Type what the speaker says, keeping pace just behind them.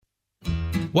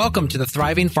Welcome to the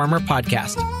Thriving Farmer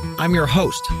Podcast. I'm your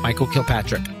host, Michael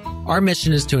Kilpatrick. Our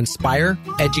mission is to inspire,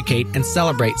 educate, and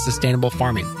celebrate sustainable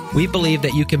farming. We believe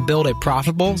that you can build a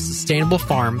profitable, sustainable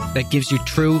farm that gives you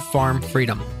true farm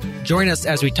freedom. Join us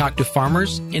as we talk to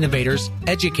farmers, innovators,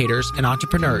 educators, and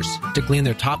entrepreneurs to glean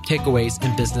their top takeaways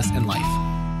in business and life.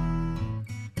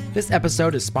 This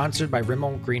episode is sponsored by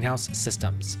Rimmel Greenhouse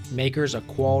Systems, makers of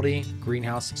quality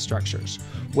greenhouse structures.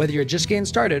 Whether you're just getting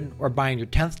started or buying your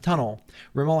 10th tunnel,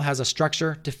 Rimmel has a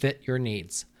structure to fit your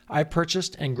needs. I've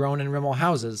purchased and grown in Rimmel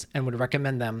houses and would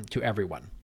recommend them to everyone.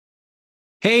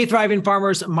 Hey, Thriving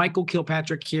Farmers, Michael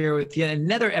Kilpatrick here with yet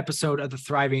another episode of the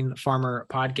Thriving Farmer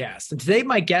Podcast. And today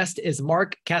my guest is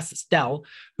Mark Castell,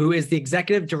 who is the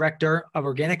Executive Director of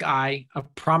Organic Eye, a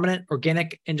prominent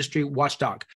organic industry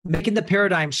watchdog, making the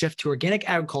paradigm shift to organic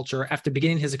agriculture after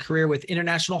beginning his career with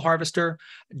International Harvester,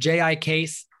 J.I.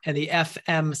 Case, and the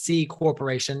FMC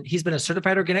Corporation. He's been a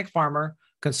certified organic farmer,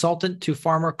 consultant to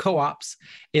farmer co-ops,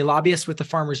 a lobbyist with the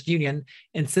Farmers Union,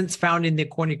 and since founding the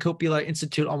Cornucopia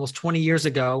Institute almost 20 years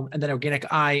ago, and then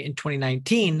Organic Eye in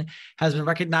 2019, has been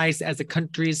recognized as the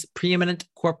country's preeminent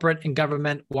corporate and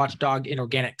government watchdog in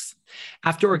organics.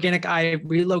 After Organic Eye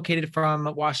relocated from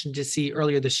Washington, D.C.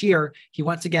 earlier this year, he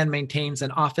once again maintains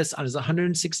an office on his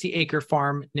 160-acre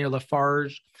farm near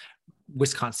Lafarge,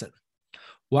 Wisconsin.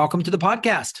 Welcome to the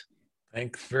podcast.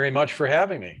 Thanks very much for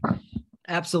having me.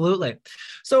 Absolutely.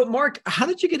 So, Mark, how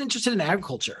did you get interested in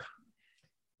agriculture?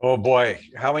 Oh boy,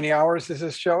 how many hours does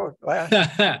this show last?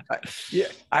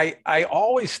 I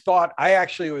always thought I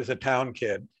actually was a town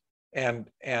kid, and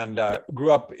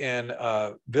grew up in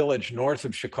a village north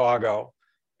of Chicago,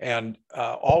 and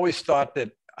always thought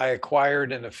that I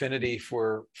acquired an affinity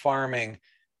for farming.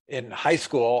 In high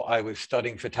school, I was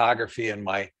studying photography, and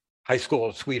my high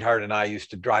school sweetheart and I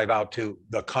used to drive out to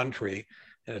the country,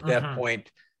 and at that point,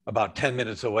 about 10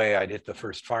 minutes away, I'd hit the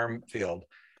first farm field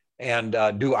and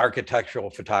do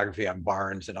architectural photography on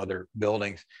barns and other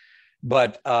buildings.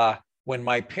 But when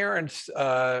my parents,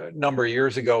 a number of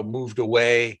years ago, moved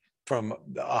away from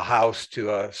a house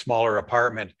to a smaller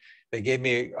apartment, they gave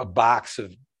me a box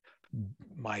of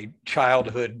my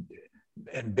childhood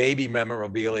and baby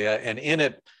memorabilia. And in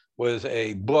it was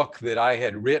a book that I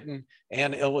had written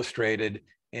and illustrated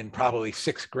in probably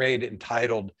sixth grade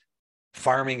entitled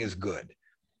Farming is Good.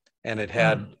 And it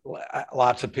had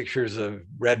lots of pictures of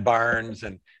red barns,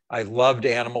 and I loved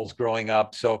animals growing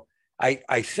up. So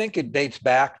I think it dates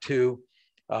back to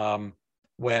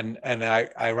when, and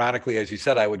ironically, as you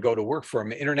said, I would go to work for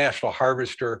an International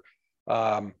Harvester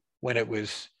when it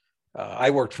was, I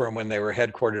worked for them when they were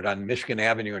headquartered on Michigan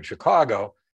Avenue in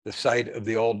Chicago, the site of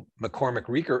the old McCormick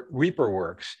Reaper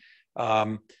Works.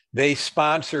 They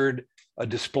sponsored a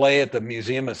display at the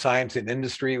Museum of Science and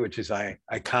Industry, which is an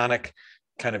iconic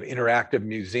kind of interactive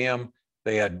museum.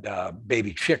 They had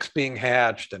baby chicks being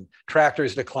hatched and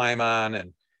tractors to climb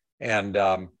on, and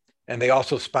they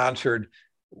also sponsored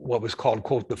what was called,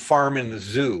 quote, the farm in the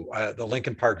zoo, the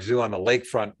Lincoln Park Zoo on the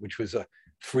lakefront, which was a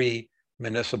free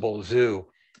municipal zoo.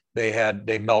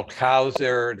 They milked cows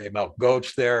there, they milked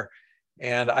goats there,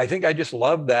 and I think I just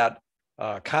loved that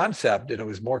concept, and it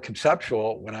was more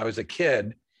conceptual when I was a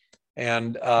kid.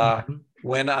 And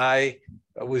when I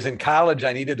was in college,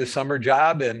 I needed a summer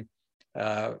job, and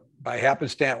by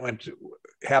happenstance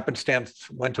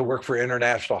went to work for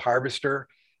International Harvester.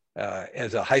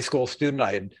 As a high school student,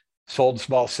 I had sold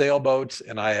small sailboats,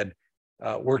 and I had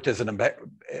worked as an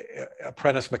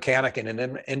apprentice mechanic in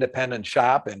an independent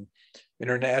shop, and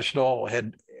International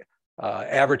had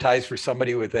advertised for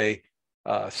somebody with a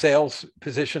sales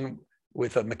position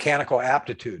with a mechanical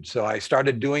aptitude. So I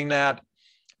started doing that.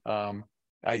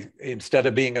 Instead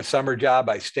of being a summer job,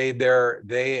 I stayed there.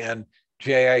 They and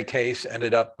J.I. Case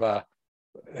ended up,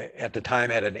 at the time,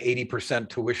 had an 80%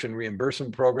 tuition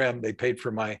reimbursement program. They paid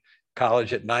for my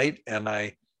college at night, and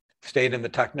I stayed in the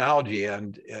technology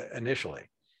end initially.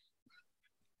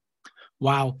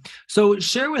 Wow. So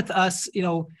share with us,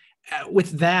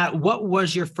 with that, what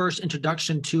was your first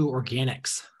introduction to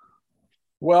organics?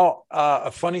 Well, a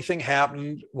funny thing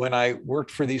happened when I worked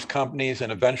for these companies,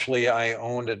 and eventually I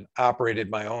owned and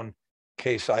operated my own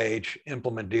Case IH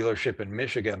implement dealership in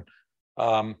Michigan.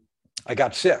 I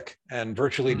got sick and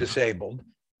virtually disabled,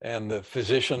 and the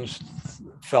physicians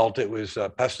felt it was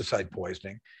pesticide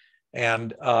poisoning.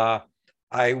 And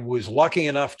I was lucky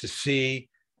enough to see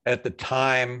at the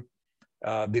time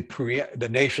the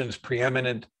nation's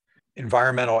preeminent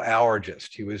environmental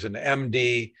allergist. He was an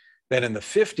MD. Then in the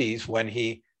 50s, when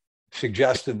he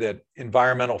suggested that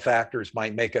environmental factors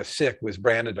might make us sick, was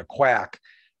branded a quack.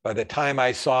 By the time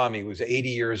I saw him, he was 80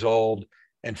 years old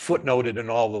and footnoted in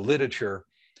all the literature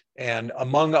And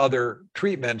among other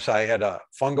treatments, I had a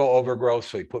fungal overgrowth.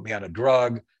 So he put me on a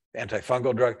drug,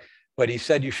 antifungal drug. But he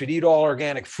said you should eat all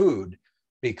organic food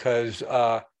because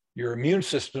your immune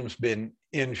system's been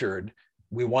injured.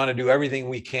 We want to do everything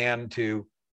we can to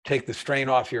take the strain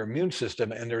off your immune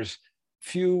system. And there's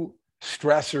few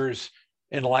stressors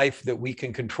in life that we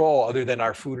can control other than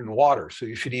our food and water. So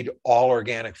you should eat all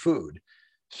organic food.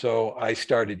 So I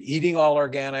started eating all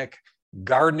organic,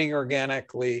 gardening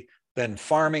organically, then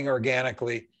farming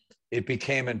organically. It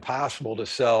became impossible to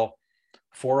sell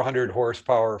 400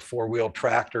 horsepower four-wheel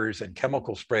tractors and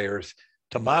chemical sprayers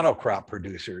to monocrop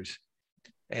producers.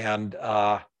 And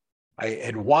I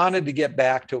had wanted to get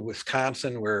back to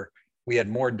Wisconsin, where we had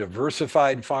more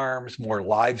diversified farms, more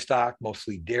livestock,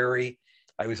 mostly dairy.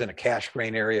 I was in a cash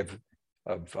grain area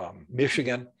of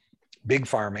Michigan, big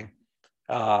farming.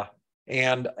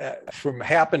 And from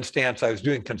happenstance, I was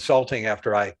doing consulting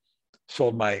after I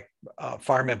sold my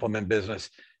farm implement business.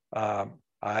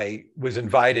 I was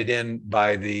invited in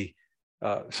by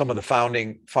some of the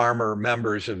founding farmer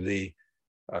members of the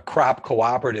crop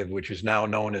cooperative, which is now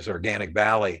known as Organic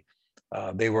Valley.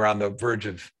 They were on the verge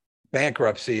of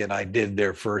bankruptcy, and I did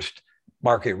their first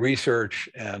market research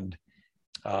and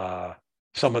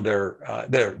some of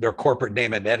their corporate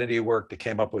name and entity work that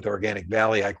came up with Organic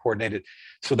Valley. I coordinated.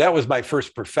 So that was my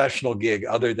first professional gig,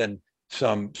 other than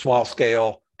some small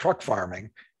scale truck farming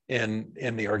in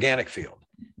the organic field.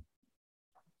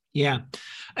 Yeah.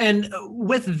 And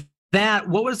with that,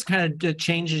 what was kind of the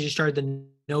changes you started to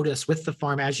notice with the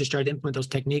farm as you started to implement those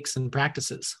techniques and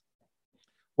practices?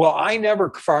 Well, I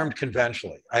never farmed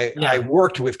conventionally. I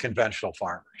worked with conventional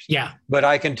farmers. Yeah. But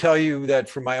I can tell you that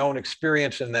from my own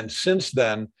experience, and then since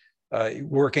then,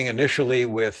 working initially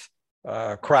with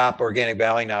Crop Organic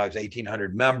Valley, now has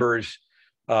 1,800 members,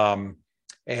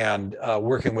 and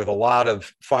working with a lot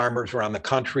of farmers around the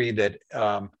country that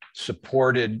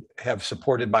have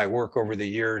supported my work over the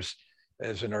years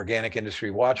as an organic industry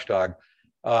watchdog.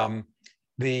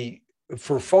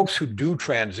 For folks who do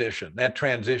transition, that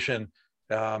transition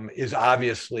is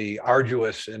obviously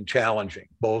arduous and challenging,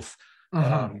 both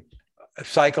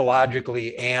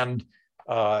psychologically and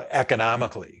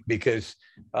economically, because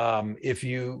if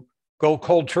you go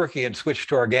cold turkey and switch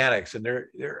to organics, and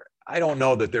I don't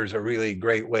know that there's a really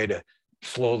great way to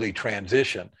slowly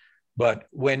transition, but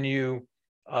when you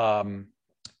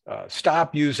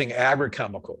stop using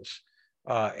agrochemicals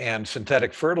and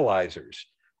synthetic fertilizers,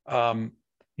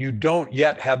 you don't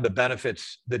yet have the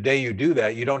benefits. The day you do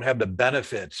that, you don't have the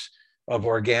benefits of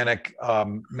organic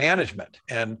management.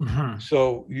 And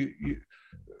so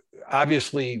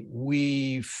obviously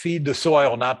we feed the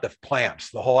soil, not the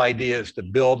plants. The whole idea is to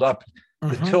build up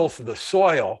the tilth of the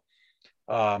soil.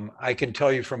 I can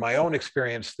tell you from my own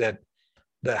experience that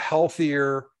the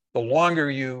longer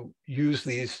you use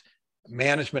these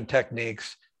management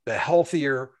techniques, the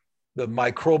healthier the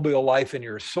microbial life in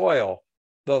your soil,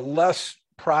 the less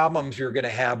problems you're going to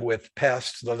have with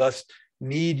pests, the less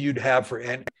need you'd have for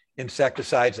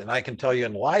insecticides. And I can tell you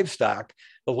in livestock,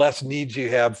 the less needs you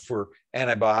have for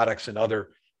antibiotics and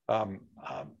other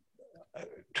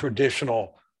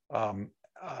traditional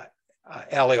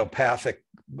allopathic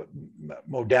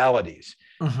modalities.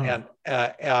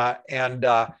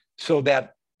 So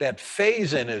that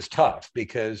phase in is tough,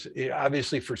 because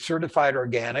obviously for certified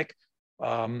organic,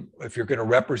 if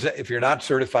you're not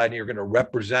certified and you're going to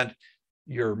represent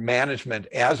your management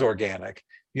as organic,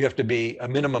 you have to be a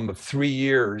minimum of 3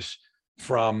 years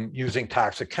from using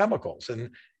toxic chemicals.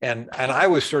 And I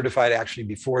was certified actually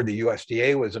before the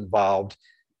USDA was involved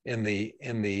in the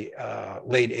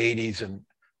late 80s and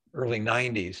early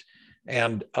 90s.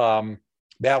 And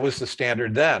that was the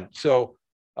standard then. So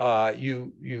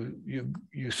you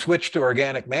switch to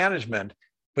organic management,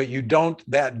 but you don't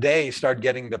that day start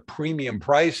getting the premium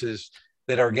prices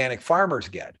that organic farmers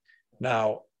get.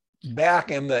 Now,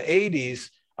 back in the 80s,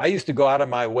 I used to go out of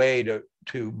my way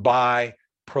to buy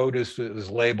produce that was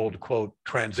labeled, quote,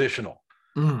 transitional,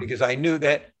 because I knew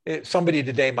that somebody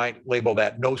today might label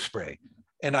that no spray.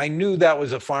 And I knew that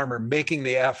was a farmer making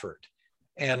the effort.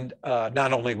 And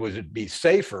not only would it be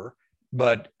safer,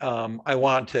 but I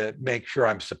want to make sure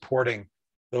I'm supporting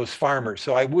those farmers.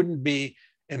 So I wouldn't be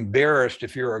embarrassed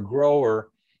if you're a grower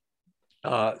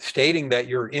stating that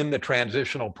you're in the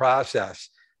transitional process.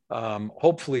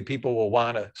 Hopefully people will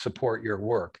want to support your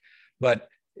work. But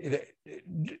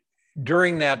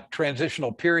during that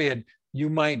transitional period, you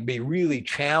might be really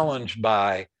challenged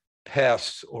by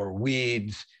pests or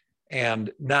weeds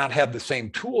and not have the same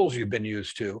tools you've been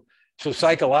used to. So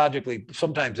psychologically,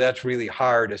 sometimes that's really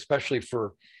hard, especially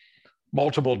for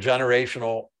multiple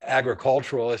generational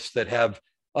agriculturalists that have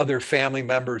other family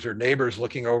members or neighbors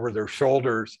looking over their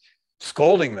shoulders,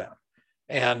 scolding them.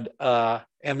 And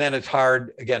then it's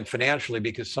hard, again, financially,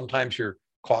 because sometimes your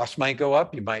costs might go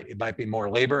up. It might be more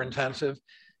labor intensive,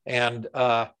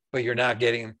 but you're not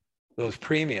getting those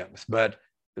premiums. But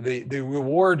the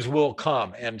rewards will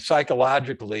come. And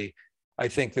psychologically, I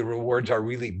think the rewards are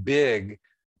really big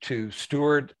to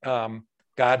steward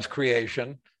God's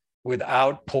creation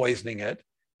without poisoning it.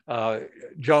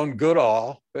 Joan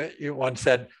Goodall once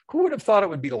said, who would have thought it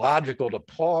would be logical to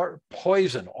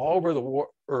poison all over the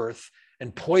earth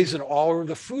and poison all over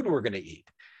the food we're going to eat?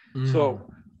 So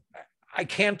I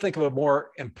can't think of a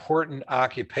more important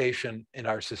occupation in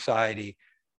our society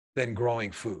than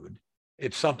growing food.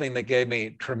 It's something that gave me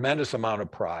a tremendous amount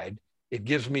of pride. It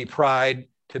gives me pride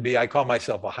to be, I call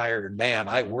myself a hired man.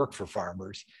 I work for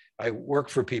farmers. I work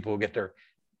for people who get their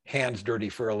hands dirty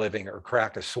for a living or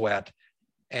crack a sweat.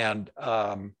 And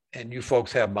you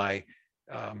folks have my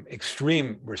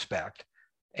extreme respect.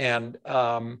 And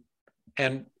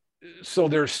so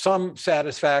there's some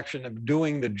satisfaction of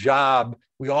doing the job.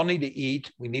 We all need to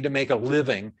eat. We need to make a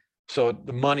living. So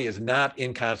the money is not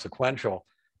inconsequential.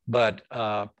 But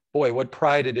boy, what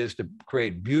pride it is to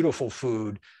create beautiful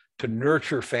food, to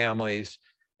nurture families,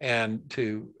 and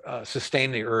to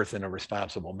sustain the earth in a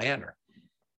responsible manner.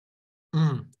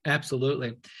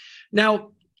 Absolutely.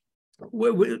 Now,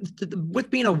 with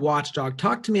being a watchdog,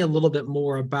 talk to me a little bit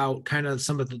more about kind of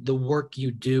some of the work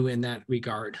you do in that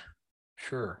regard.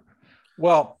 Sure.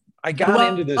 Well, I got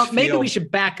into this field. Maybe we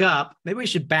should back up.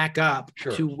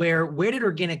 Sure. To where did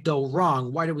organic go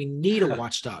wrong? Why do we need a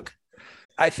watchdog?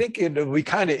 I think we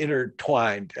kind of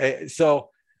intertwined. So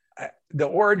the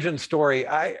origin story,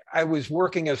 I was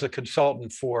working as a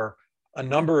consultant for a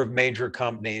number of major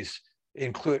companies,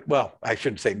 I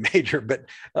shouldn't say major, but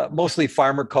mostly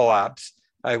farmer co-ops.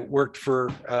 I worked for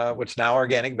what's now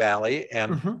Organic Valley,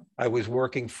 and I was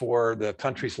working for the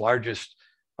country's largest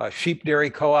sheep dairy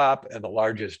co-op and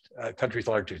the country's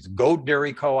largest goat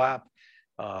dairy co-op.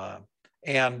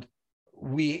 And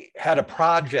we had a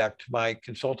project, my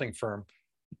consulting firm,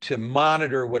 to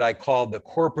monitor what I called the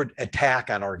corporate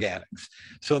attack on organics.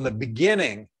 So in the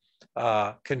beginning,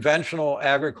 conventional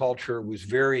agriculture was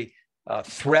very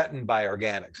threatened by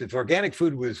organics. If organic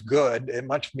food was good, it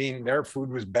must mean their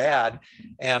food was bad.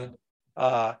 And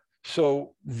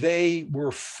so they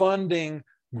were funding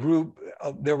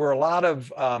there were a lot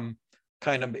of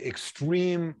kind of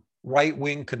extreme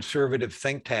right-wing conservative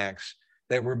think tanks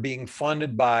that were being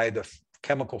funded by the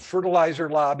chemical fertilizer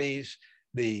lobbies,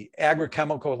 the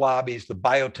agrochemical lobbies, the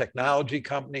biotechnology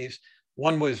companies.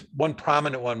 One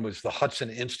prominent one was the Hudson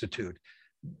Institute,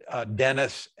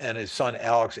 Dennis and his son,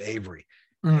 Alex Avery.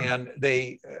 And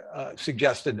they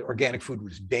suggested organic food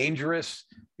was dangerous.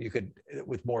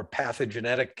 With more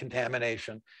pathogenic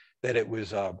contamination, that it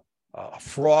was a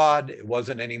fraud. It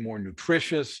wasn't any more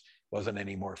nutritious, wasn't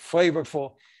any more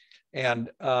flavorful. And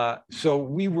so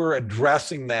we were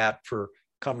addressing that for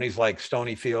companies like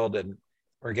Stonyfield and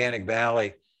Organic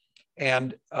Valley.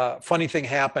 And funny thing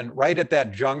happened right at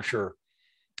that juncture.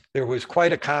 There was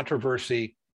quite a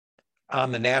controversy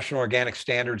on the National Organic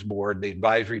Standards Board, the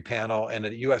advisory panel, and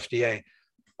at USDA.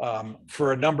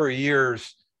 For a number of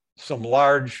years, some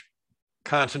large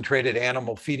concentrated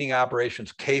animal feeding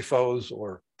operations, CAFOs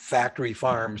or factory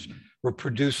farms, were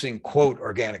producing, quote,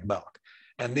 organic milk.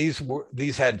 And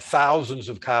these had thousands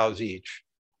of cows each,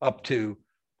 up to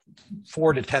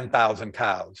 4,000 to 10,000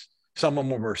 cows. Some of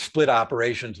them were split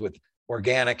operations with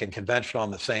organic and conventional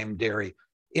on the same dairy,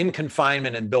 in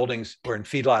confinement in buildings or in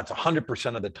feedlots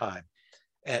 100% of the time.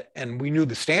 And we knew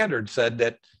the standard said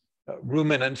that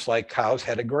ruminants like cows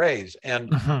had to graze. And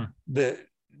the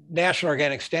National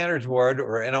Organic Standards Board,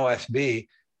 or NOSB,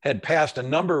 had passed a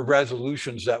number of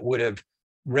resolutions that would have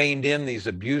reined in these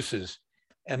abuses.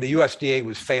 And the USDA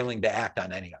was failing to act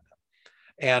on any of them.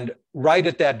 And right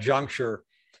at that juncture,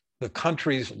 the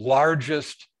country's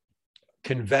largest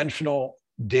conventional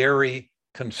dairy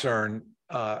concern,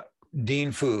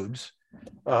 Dean Foods,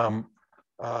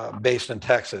 based in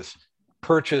Texas,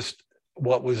 purchased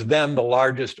what was then the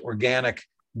largest organic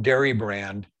dairy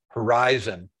brand,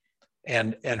 Horizon.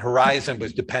 And Horizon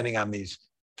was depending on these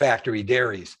factory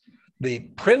dairies. The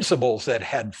principals that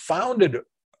had founded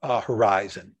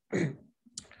Horizon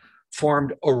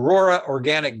formed Aurora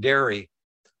Organic Dairy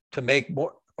to make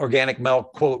more organic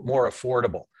milk, quote, more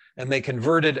affordable. And they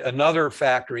converted another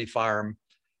factory farm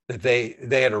that they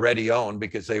had already owned,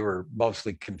 because they were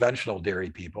mostly conventional dairy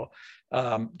people,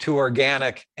 to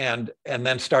organic, and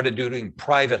then started doing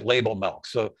private label milk.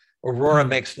 So Aurora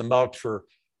makes the milk for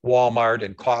Walmart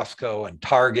and Costco and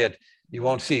Target. You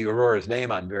won't see Aurora's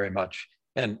name on very much,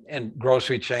 and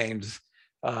grocery chains.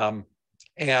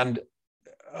 And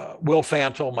Will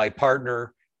Fantle, my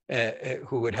partner,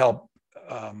 who would help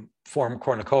form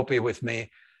Cornucopia with me,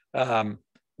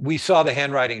 we saw the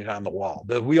handwriting on the wall.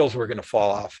 The wheels were going to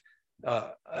fall off.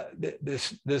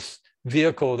 This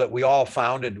vehicle that we all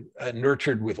founded and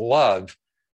nurtured with love,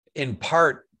 in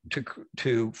part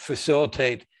to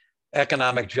facilitate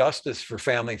economic justice for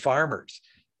family farmers,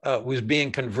 was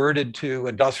being converted to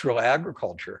industrial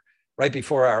agriculture right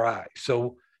before our eyes.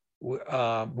 So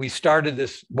we started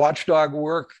this watchdog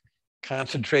work,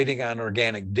 concentrating on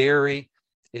organic dairy.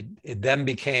 It then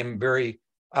became very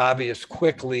obvious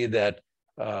quickly that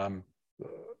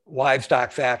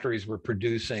livestock factories were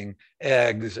producing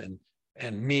eggs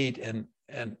and meat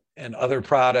and other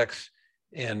products.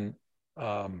 In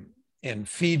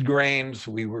feed grains,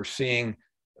 we were seeing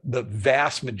the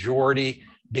vast majority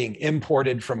being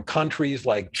imported from countries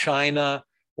like China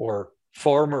or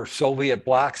former Soviet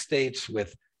bloc states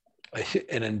with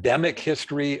an endemic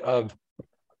history of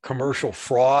commercial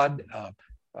fraud,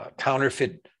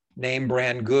 counterfeit name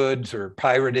brand goods, or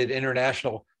pirated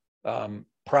international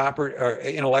property or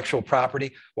intellectual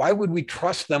property. Why would we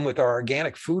trust them with our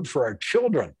organic food for our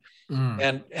children?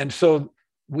 And so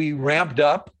we ramped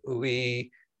up.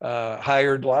 We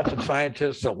hired lots of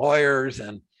scientists and lawyers,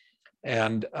 and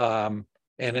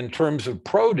in terms of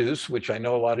produce, which I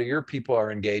know a lot of your people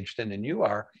are engaged in, and you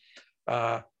are,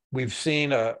 we've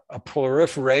seen a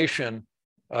proliferation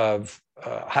of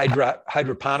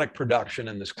hydroponic production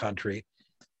in this country.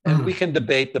 And we can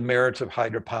debate the merits of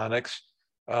hydroponics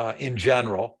in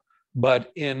general,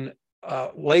 but in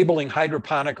labeling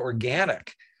hydroponic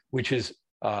organic, which is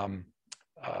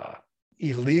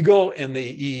illegal in the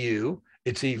EU,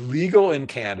 it's illegal in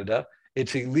Canada,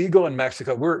 it's illegal in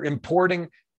Mexico. We're importing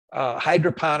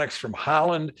hydroponics from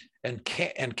Holland and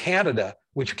Canada,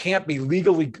 which can't be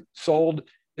legally sold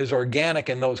as organic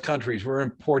in those countries. We're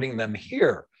importing them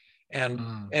here. And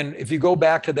if you go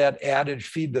back to that adage,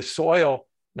 feed the soil,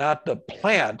 not the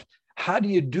plant, how do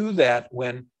you do that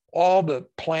when all the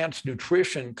plant's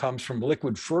nutrition comes from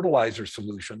liquid fertilizer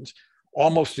solutions,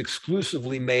 almost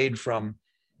exclusively made from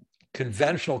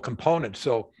conventional components?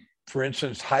 So, for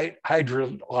instance,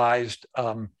 hydrolyzed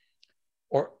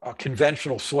or a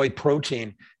conventional soy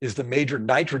protein is the major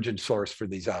nitrogen source for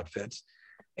these outfits.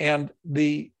 And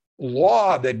the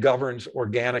law that governs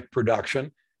organic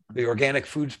production, the Organic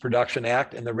Foods Production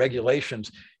Act, and the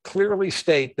regulations clearly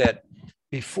state that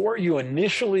before you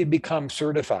initially become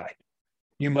certified,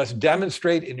 you must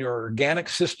demonstrate in your organic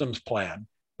systems plan,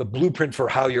 the blueprint for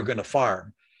how you're going to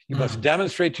farm. You must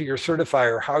demonstrate to your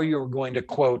certifier how you're going to,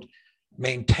 quote,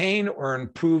 maintain or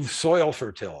improve soil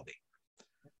fertility.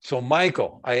 So,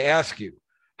 Michael, I ask you,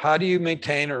 how do you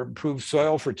maintain or improve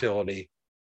soil fertility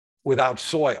without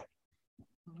soil?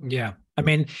 Yeah. I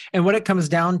mean, and what it comes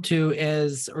down to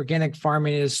is organic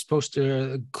farming is supposed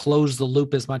to close the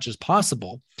loop as much as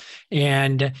possible.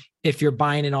 And if you're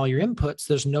buying in all your inputs,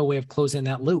 there's no way of closing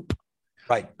that loop.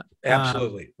 Right.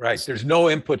 Absolutely. Right. There's no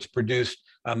inputs produced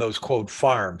on those, quote,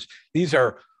 farms. These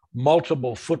are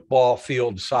multiple football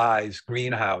field size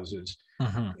greenhouses.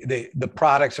 The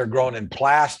products are grown in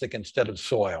plastic instead of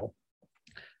soil.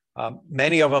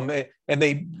 Many of them, and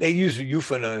they use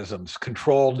euphemisms,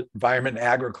 controlled environment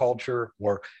agriculture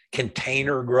or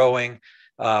container growing.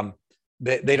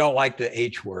 They don't like the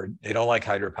H word. They don't like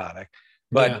hydroponic.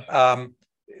 But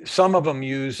some of them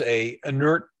use a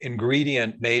inert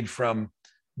ingredient made from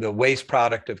the waste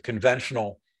product of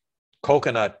conventional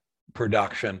coconut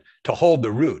production to hold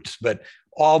the roots. But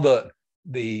all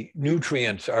the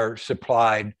nutrients are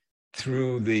supplied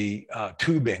through the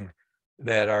tubing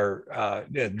that are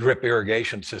drip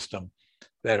irrigation system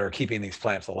that are keeping these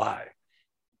plants alive.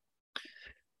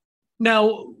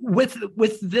 Now, with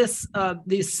this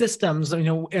these systems, you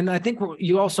know, and I think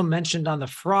you also mentioned on the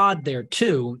fraud there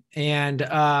too, and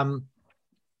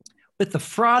with the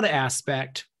fraud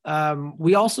aspect,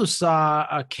 we also saw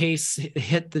a case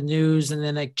hit the news, and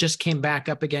then it just came back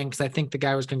up again because I think the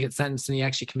guy was going to get sentenced and he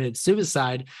actually committed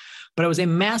suicide. But it was a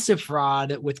massive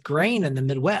fraud with grain in the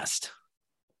Midwest.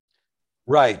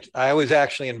 Right. I was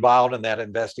actually involved in that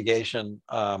investigation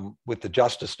with the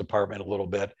Justice Department a little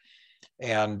bit.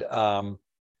 And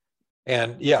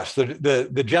yes,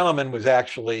 the gentleman was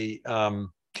actually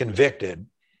convicted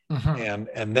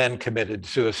and then committed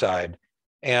suicide.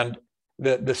 And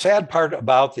the sad part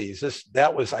about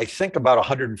that was, I think, about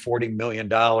 $140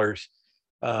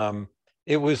 million.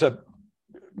 It was a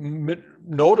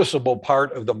noticeable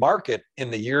part of the market in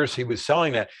the years he was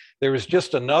selling that. There was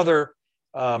just another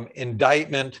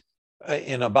indictment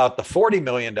in about the $40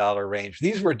 million range.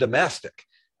 These were domestic.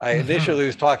 I initially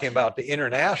was talking about the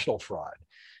international fraud.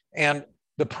 And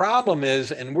the problem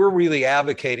is, and we're really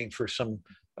advocating for some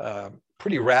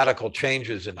pretty radical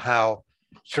changes in how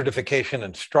certification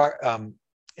and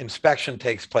inspection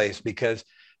takes place, because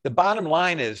the bottom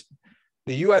line is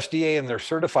the USDA and their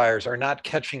certifiers are not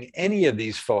catching any of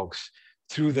these folks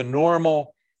through the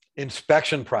normal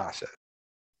inspection process.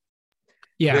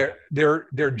 Yeah,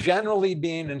 they're generally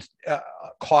being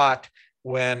caught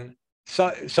when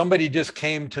somebody just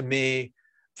came to me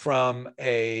from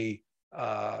an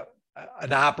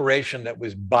operation that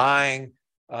was buying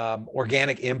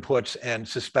organic inputs and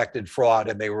suspected fraud,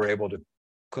 and they were able to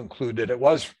conclude that it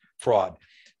was fraud.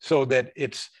 So that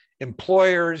it's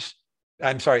employees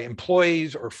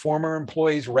or former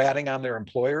employees ratting on their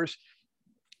employers.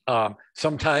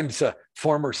 Sometimes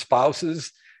former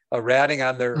spouses ratting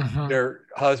on their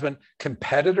husband,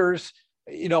 competitors.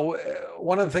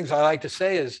 One of the things I like to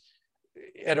say is,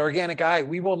 at Organic Eye,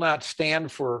 we will not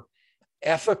stand for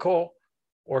ethical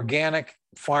organic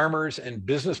farmers and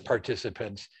business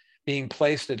participants being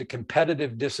placed at a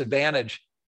competitive disadvantage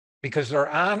because they're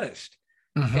honest.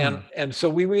 And so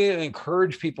we really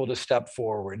encourage people to step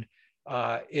forward.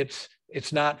 It's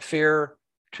not fair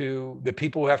to the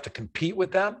people who have to compete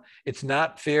with them. It's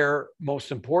not fair,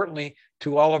 most importantly,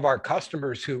 to all of our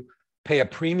customers who pay a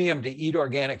premium to eat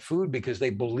organic food because they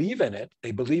believe in it.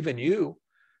 They believe in you.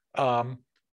 And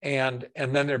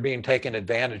then they're being taken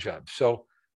advantage of. So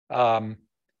I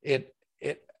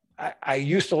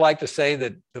used to like to say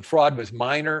that the fraud was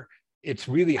minor. It's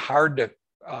really hard to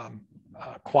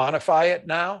quantify it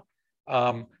now.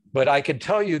 But I can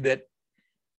tell you that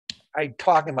I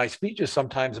talk in my speeches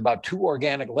sometimes about 2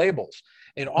 organic labels.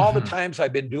 And all the times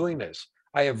I've been doing this,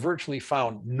 I have virtually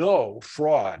found no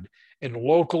fraud in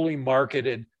locally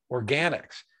marketed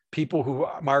organics. People who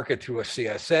market through a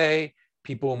CSA,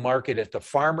 people who market at the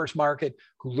farmer's market,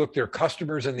 who look their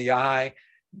customers in the eye.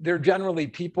 They're generally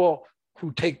people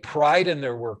who take pride in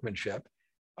their workmanship.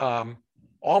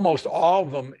 Almost all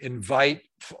of them invite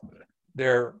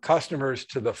their customers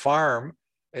to the farm,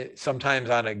 sometimes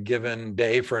on a given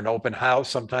day for an open house,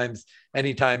 sometimes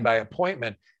anytime by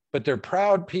appointment. But they're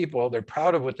proud people. They're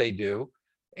proud of what they do.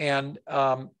 And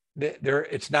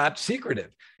it's not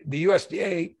secretive. The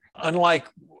USDA, unlike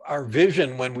our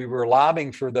vision when we were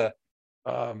lobbying for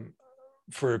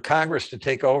for Congress to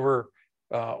take over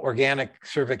organic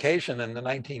certification in the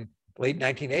late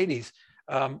 1980s,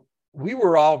 we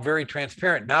were all very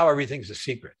transparent. Now everything's a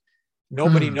secret.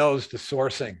 Nobody knows the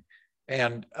sourcing.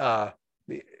 And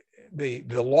the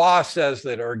law says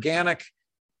that organic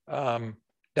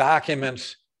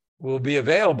documents will be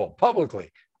available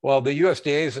publicly. Well, the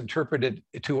USDA has interpreted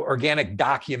it to organic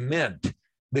document,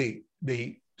 the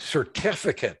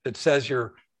certificate that says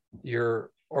your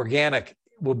organic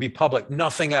will be public,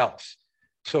 nothing else.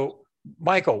 So,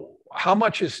 Michael, how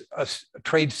much is a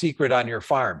trade secret on your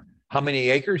farm? How many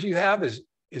acres you have? Is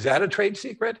that a trade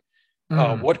secret?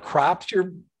 What crops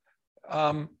you're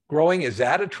growing? Is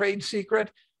that a trade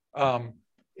secret?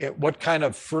 What kind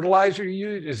of fertilizer you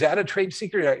use? Is that a trade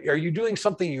secret? Are you doing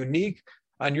something unique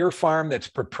on your farm that's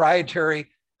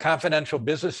proprietary, confidential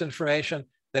business information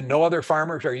that no other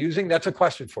farmers are using? That's a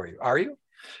question for you. Are you?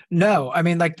 No, I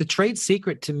mean, like, the trade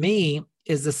secret to me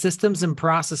is the systems and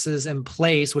processes in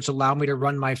place which allow me to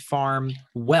run my farm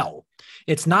well.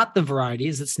 It's not the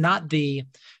varieties. It's not the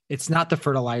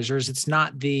fertilizers. It's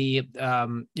not the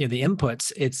the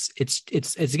inputs. It's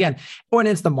again, and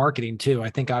it's the marketing too. I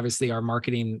think obviously our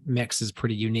marketing mix is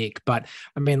pretty unique, but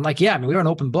I mean, we're an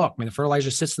open book. I mean, the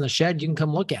fertilizer sits in the shed. You can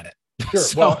come look at it. Sure.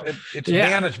 So, well, it's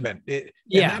management. And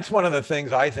that's one of the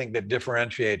things I think that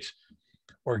differentiates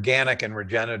organic and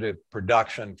regenerative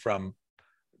production from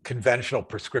conventional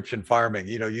prescription farming.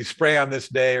 You spray on this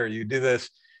day, or you do this.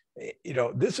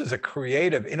 This is a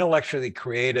creative, intellectually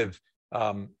creative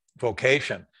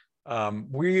vocation.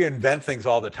 We invent things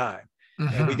all the time,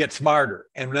 and we get smarter,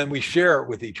 and then we share it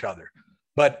with each other.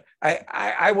 But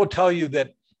I will tell you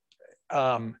that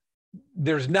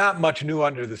there's not much new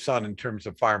under the sun in terms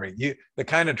of farming. The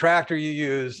kind of tractor you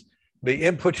use, the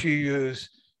inputs you use,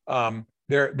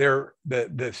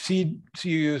 the seeds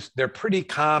you use, they're pretty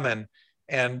common.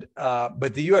 And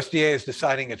but the USDA is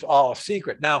deciding it's all a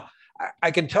secret. Now,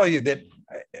 I can tell you that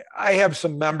I have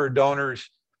some member donors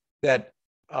that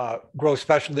grow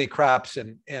specialty crops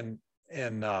in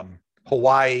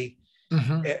Hawaii.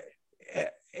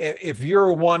 If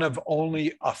you're one of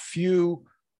only a few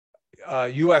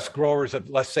U.S. growers of,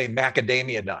 let's say,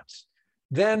 macadamia nuts,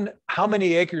 then how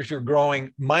many acres you're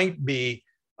growing might be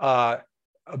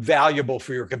valuable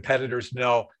for your competitors to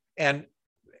know. And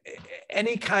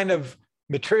any kind of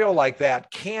material like that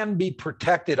can be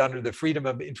protected under the Freedom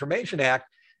of Information Act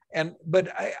But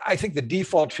I think the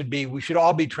default should be, we should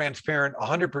all be transparent,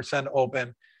 100%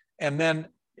 open. And then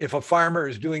if a farmer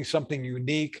is doing something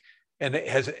unique and it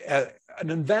has an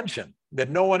invention that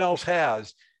no one else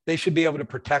has, they should be able to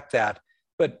protect that.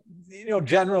 But,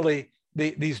 generally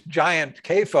these giant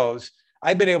CAFOs,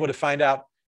 I've been able to find out,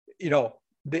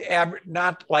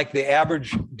 not like the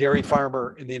average dairy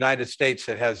farmer in the United States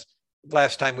that has,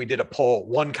 last time we did a poll,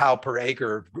 1 cow per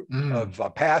acre of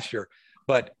pasture,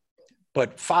 but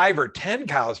 5 or 10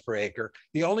 cows per acre.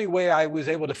 The only way I was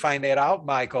able to find that out,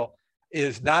 Michael,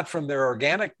 is not from their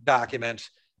organic documents,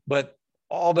 but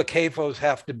all the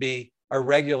CAFOs are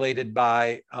regulated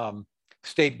by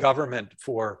state government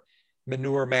for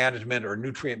manure management or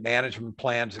nutrient management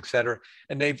plans, et cetera.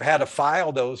 And they've had to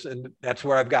file those. And that's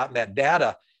where I've gotten that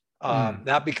data,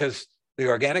 not because the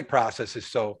organic process is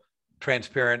so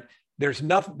transparent. There's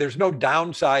no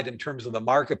downside in terms of the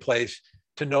marketplace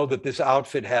to know that this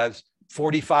outfit has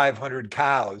 4,500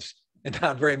 cows and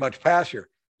not very much pasture,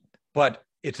 but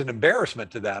it's an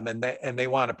embarrassment to them, and they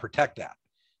want to protect that.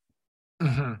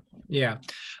 Mm-hmm. Yeah.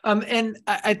 And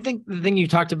I think the thing you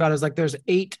talked about is like there's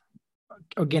 8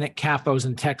 organic CAFOs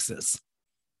in Texas.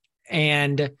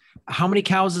 And how many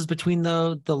cows is between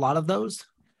the lot of those?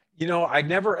 I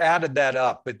never added that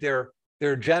up, but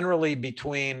they're generally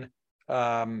between,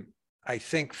 I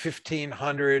think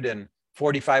 1,500 and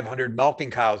 4,500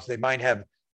 milking cows. They might have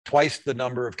twice the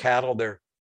number of cattle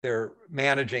they're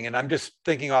managing. And I'm just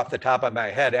thinking off the top of my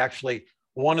head, actually,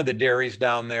 one of the dairies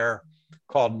down there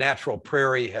called Natural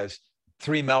Prairie has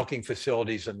 3 milking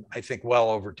facilities and I think well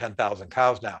over 10,000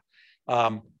 cows now.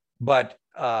 But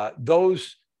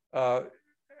those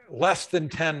less than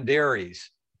 10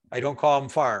 dairies, I don't call them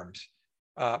farms,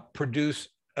 produce,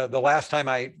 the last time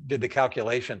I did the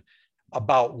calculation,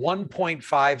 about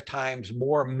 1.5 times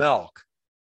more milk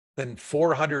than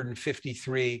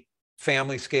 453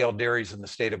 family scale dairies in the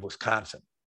state of Wisconsin.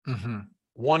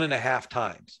 1.5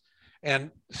 times.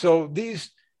 And so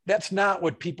that's not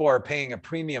what people are paying a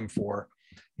premium for.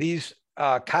 These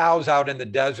cows out in the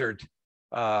desert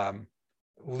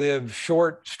live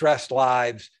short, stressed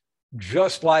lives,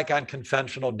 just like on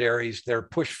conventional dairies. They're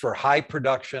pushed for high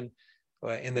production.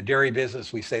 In the dairy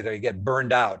business, we say they get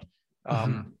burned out.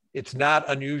 It's not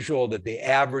unusual that the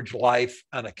average life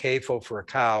on a CAFO for a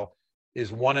cow is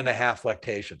 1.5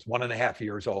 lactations, 1.5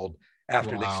 years old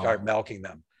after they start milking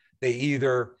them. They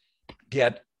either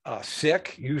get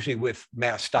sick, usually with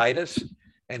mastitis,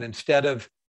 and instead of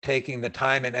taking the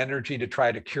time and energy to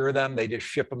try to cure them, they just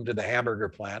ship them to the hamburger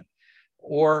plant,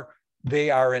 or they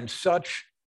are in such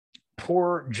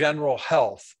poor general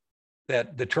health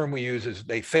that the term we use is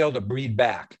they fail to breed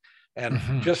back. And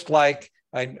just like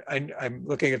I'm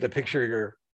looking at the picture of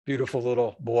your beautiful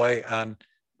little boy on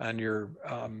your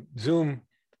Zoom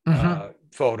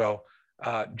photo,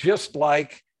 just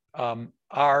like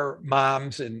our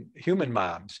moms and human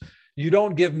moms, you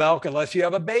don't give milk unless you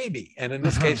have a baby, and in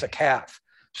this case, a calf.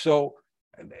 So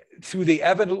through the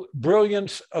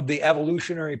brilliance of the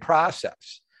evolutionary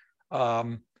process,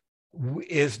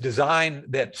 is designed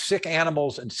that sick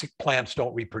animals and sick plants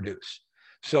don't reproduce.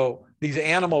 So these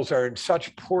animals are in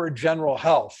such poor general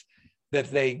health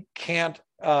that they can't,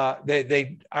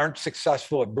 they aren't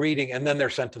successful at breeding, and then they're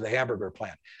sent to the hamburger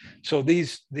plant. So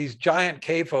these giant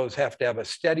CAFOs have to have a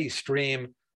steady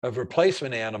stream of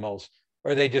replacement animals,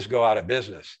 or they just go out of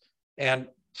business. And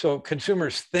so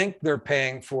consumers think they're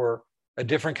paying for a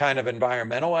different kind of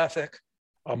environmental ethic,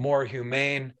 a more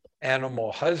humane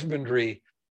animal husbandry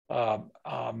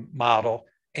model.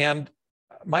 And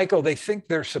Michael, they think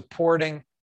they're supporting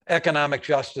economic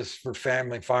justice for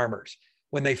family farmers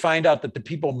when they find out that the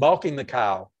people milking the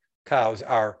cows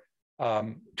are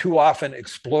too often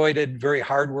exploited, very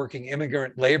hardworking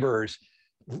immigrant laborers,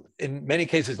 in many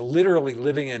cases literally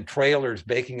living in trailers,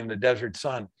 baking in the desert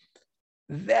sun.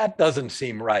 That doesn't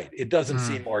seem right. It doesn't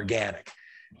seem organic.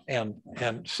 And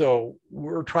so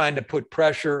we're trying to put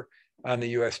pressure on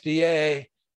the USDA,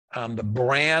 the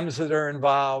brands that are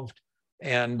involved,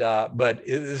 but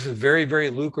this is very, very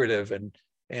lucrative, and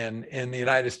in the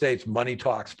United States, money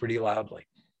talks pretty loudly.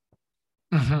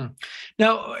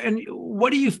 Now, and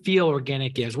what do you feel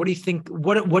organic is? What do you think?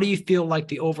 What do you feel like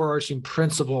the overarching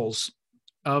principles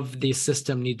of the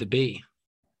system need to be?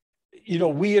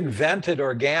 We invented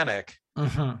organic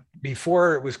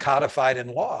before it was codified in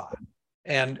law,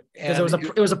 and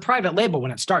it was a private label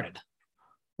when it started.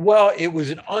 Well, it was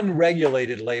an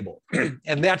unregulated label,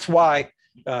 and that's why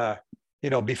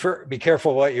be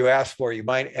careful what you ask for. You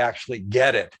might actually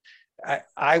get it.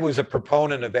 I was a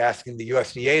proponent of asking the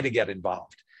USDA to get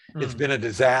involved. It's been a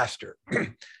disaster.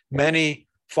 Many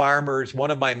farmers.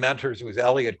 One of my mentors was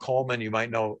Elliot Coleman. You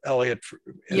might know Elliot.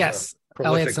 Yes,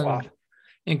 Elliot's an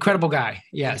incredible guy.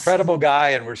 Yes, incredible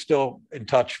guy, and we're still in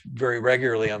touch very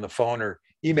regularly on the phone or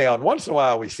email. And once in a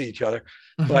while, we see each other.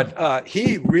 But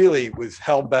he really was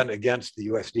hell bent against the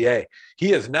USDA.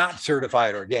 He is not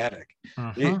certified organic.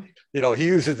 He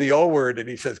uses the O word, and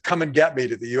he says, "Come and get me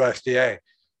to the USDA."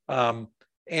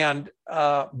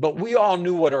 But we all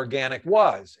knew what organic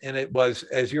was, and it was,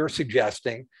 as you're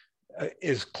suggesting,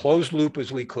 as closed loop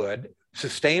as we could.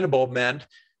 Sustainable meant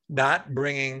not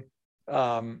bringing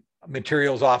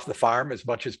materials off the farm as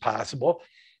much as possible,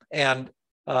 and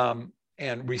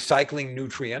recycling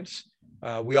nutrients.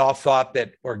 We all thought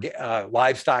that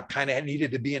livestock kind of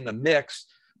needed to be in the mix,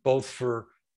 both for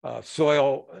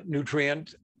soil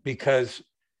nutrients, because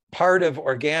part of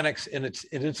organics, and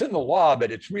it's in the law,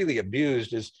 but it's really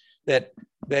abused, is that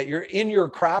you're in your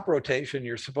crop rotation,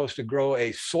 you're supposed to grow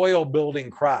a soil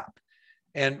building crop.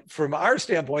 And from our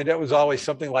standpoint, that was always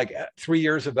something like 3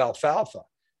 years of alfalfa.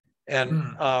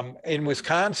 And in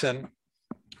Wisconsin,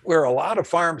 where a lot of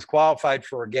farms qualified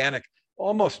for organic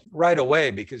almost right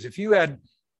away, because if you had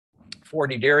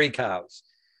 40 dairy cows,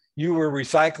 you were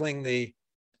recycling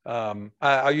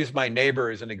I'll use my neighbor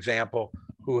as an example,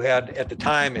 who had, at the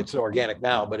time, it's organic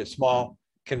now, but a small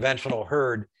conventional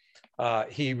herd.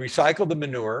 He recycled the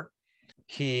manure.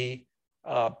 He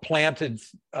planted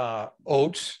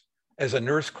oats as a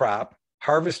nurse crop,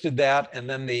 harvested that, and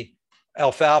then the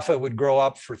alfalfa would grow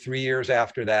up for 3 years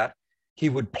after that. He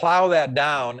would plow that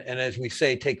down and, as we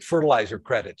say, take fertilizer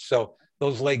credits. So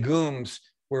those legumes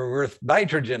were worth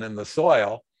nitrogen in the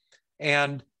soil.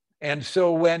 And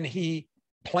so when he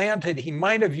planted, he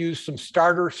might have used some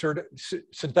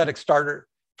synthetic starter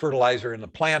fertilizer in the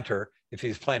planter if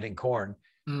he's planting corn.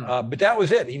 But that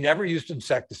was it. He never used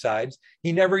insecticides.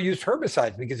 He never used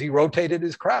herbicides because he rotated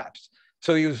his crops.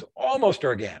 So he was almost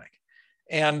organic.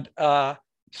 And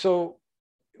so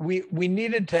we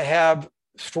needed to have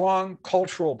strong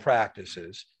cultural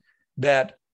practices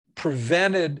that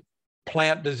prevented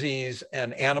plant disease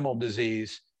and animal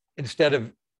disease instead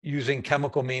of using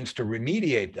chemical means to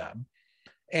remediate them,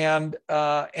 and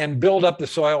build up the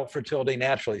soil fertility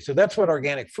naturally. So that's what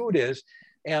organic food is.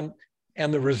 And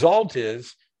the result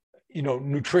is,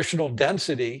 nutritional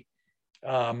density.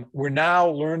 We're now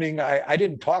learning, I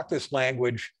didn't talk this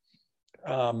language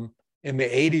in the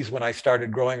 80s when I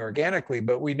started growing organically,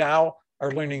 but we now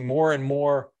are learning more and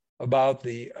more about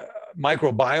the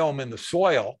microbiome in the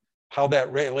soil, how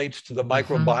that relates to the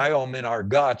microbiome in our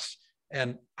guts,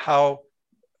 and how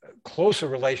close a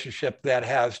relationship that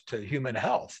has to human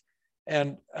health.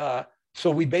 And so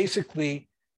we basically,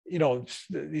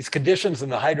 these conditions in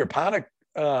the hydroponic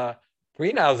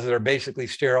greenhouses are basically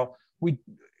sterile.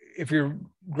 If you're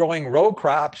growing row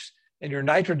crops and your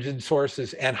nitrogen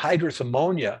sources anhydrous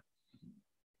ammonia,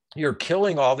 you're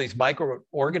killing all these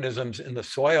microorganisms in the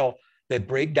soil that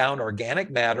break down organic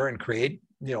matter and create,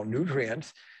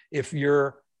 nutrients. If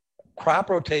your crop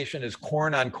rotation is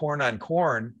corn on corn on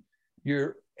corn,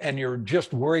 you're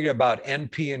just worried about N,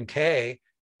 P, and K,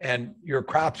 and your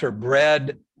crops are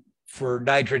bred for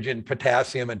nitrogen,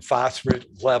 potassium, and phosphorus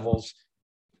levels,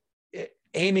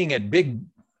 aiming at big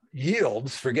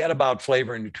yields, forget about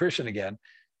flavor and nutrition again.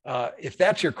 If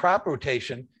that's your crop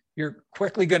rotation, you're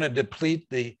quickly going to deplete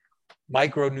the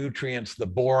micronutrients, the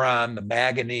boron, the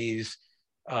manganese,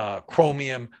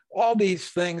 chromium, all these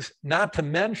things, not to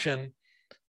mention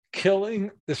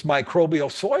killing this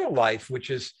microbial soil life, which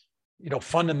is,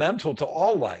 fundamental to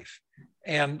all life.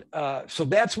 And so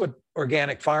that's what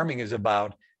organic farming is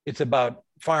about. It's about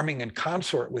farming in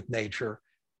consort with nature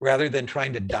rather than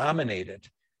trying to dominate it.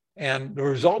 And the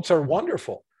results are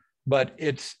wonderful, but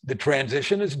the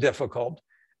transition is difficult,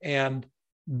 and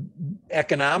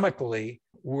economically,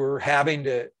 we're having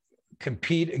to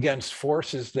compete against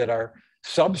forces that are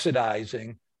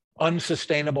subsidizing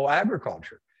unsustainable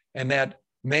agriculture. And that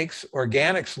makes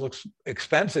organics look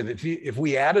expensive. If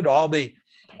we added all the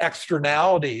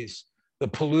externalities, the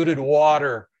polluted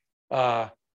water,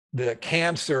 the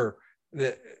cancer,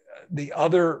 the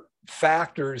other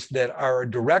factors that are a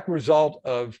direct result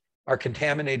of our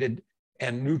contaminated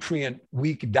and nutrient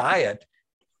weak diet,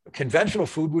 conventional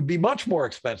food would be much more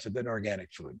expensive than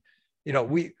organic food.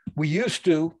 We used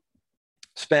to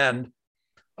spend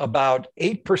about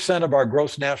 8% of our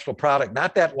gross national product,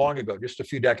 not that long ago, just a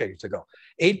few decades ago,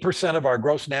 8% of our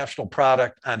gross national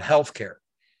product on healthcare,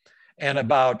 and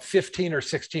about 15 or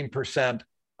 16%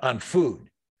 on food.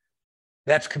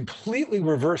 That's completely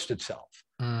reversed itself.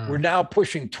 We're now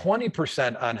pushing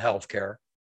 20% on healthcare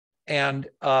and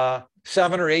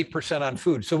 7 or 8% on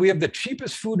food. So we have the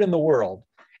cheapest food in the world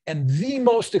and the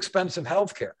most expensive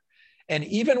healthcare. And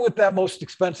even with that most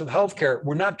expensive healthcare,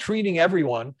 we're not treating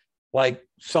everyone like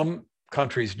some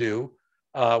countries do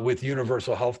with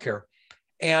universal healthcare.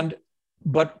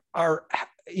 But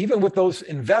even with those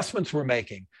investments we're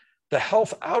making, the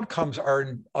health outcomes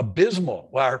are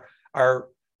abysmal. Our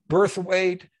birth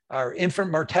weight, our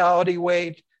infant mortality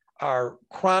rate, our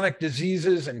chronic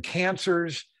diseases and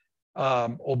cancers,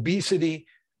 obesity,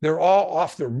 they're all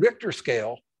off the Richter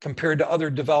scale compared to other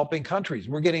developing countries.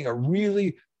 We're getting a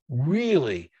really,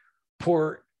 really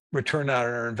poor return on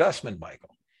our investment,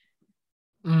 Michael.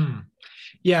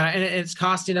 Yeah, and it's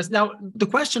costing us. Now, the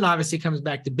question obviously comes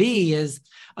back to be is,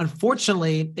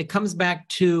 unfortunately, it comes back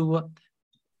to,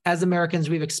 as Americans,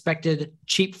 we've expected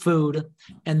cheap food,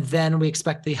 and then we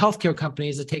expect the healthcare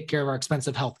companies to take care of our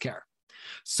expensive healthcare.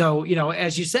 So,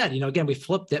 as you said, again, we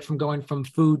flipped it from going from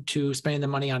food to spending the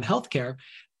money on healthcare.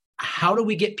 How do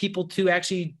we get people to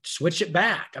actually switch it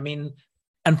back? I mean,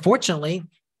 unfortunately,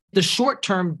 the short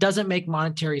term doesn't make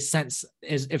monetary sense,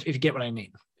 if you get what I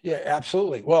mean. Yeah,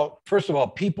 absolutely. Well, first of all,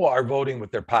 people are voting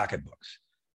with their pocketbooks.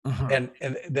 And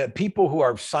the people who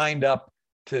are signed up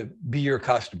to be your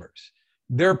customers,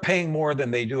 they're paying more than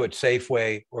they do at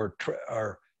Safeway or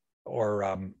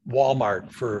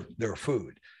Walmart for their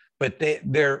food. But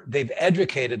they've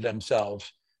educated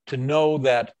themselves to know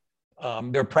that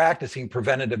they're practicing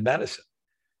preventative medicine.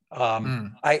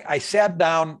 I sat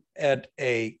down at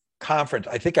a conference.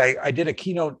 I think I did a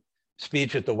keynote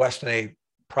speech at the Weston A.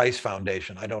 Price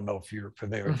Foundation. I don't know if you're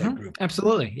familiar with that group.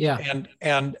 Absolutely, yeah.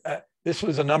 And this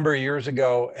was a number of years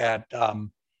ago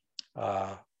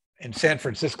in San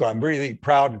Francisco. I'm really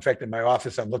proud. In fact, in my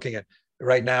office, I'm looking at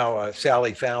right now.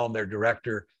 Sally Fallon, their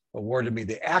director, awarded me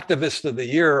the Activist of the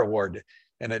Year award,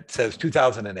 and it says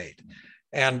 2008.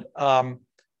 And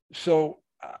so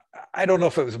I don't know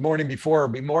if it was morning before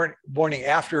or morning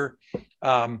after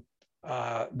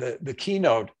the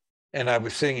keynote, and I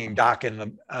was singing "Dock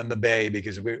on the Bay"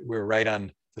 because we were right on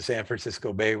the San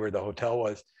Francisco Bay where the hotel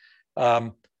was.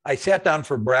 I sat down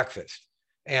for breakfast,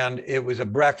 and it was a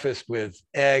breakfast with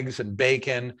eggs and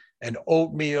bacon and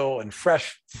oatmeal and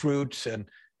fresh fruits and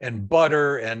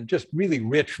butter and just really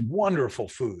rich, wonderful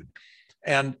food.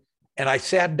 And I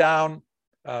sat down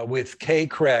with Kay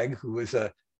Craig, who was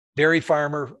a dairy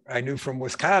farmer I knew from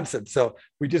Wisconsin. So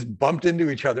we just bumped into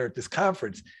each other at this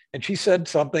conference. And she said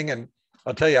something, and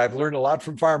I'll tell you, I've learned a lot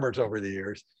from farmers over the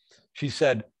years. She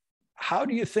said, "How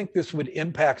do you think this would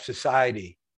impact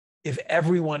society if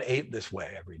everyone ate this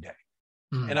way every day?"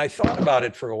 And I thought about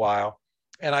it for a while,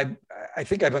 and I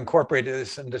think I've incorporated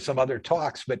this into some other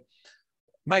talks, but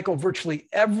Michael, virtually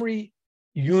every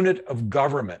unit of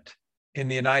government in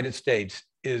the United States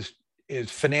is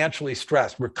financially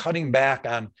stressed. We're cutting back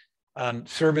on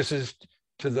services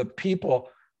to the people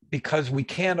because we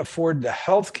can't afford the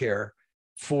health care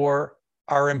for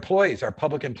our employees, our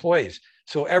public employees.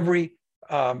 So every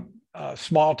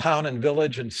small town and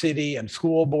village and city and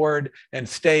school board and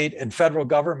state and federal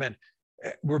government,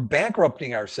 we're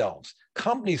bankrupting ourselves.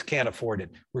 Companies can't afford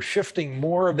it. We're shifting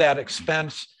more of that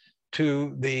expense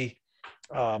to the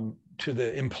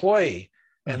employee,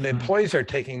 and the employees are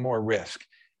taking more risk.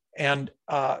 And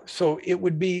so there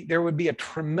would be a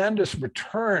tremendous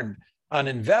return on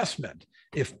investment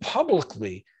if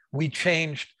publicly we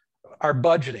changed our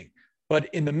budgeting.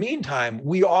 But in the meantime,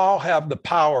 we all have the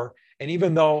power. And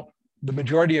even though the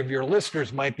majority of your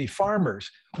listeners might be farmers,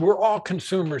 we're all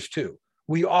consumers too.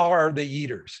 We all are the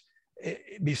eaters.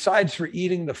 Besides for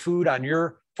eating the food on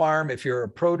your farm, if you're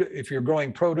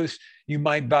growing produce, you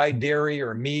might buy dairy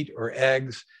or meat or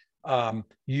eggs. I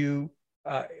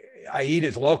eat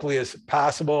as locally as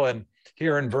possible. And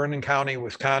here in Vernon County,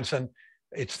 Wisconsin,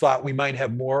 it's thought we might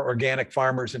have more organic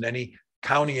farmers than any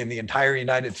county in the entire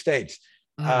United States.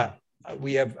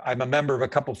 I'm a member of a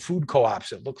couple of food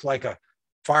co-ops. It looks like a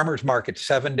farmer's market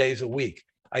 7 days a week.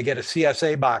 I get a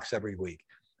CSA box every week.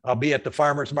 I'll be at the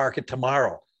farmer's market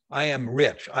tomorrow. I am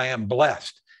rich. I am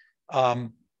blessed.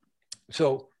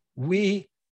 So we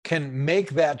can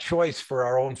make that choice for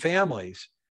our own families.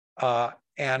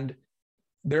 And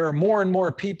there are more and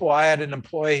more people. I had an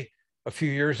employee a few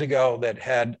years ago that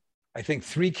had, I think,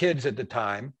 3 kids at the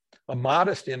time, a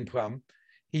modest income.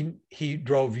 He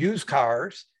drove used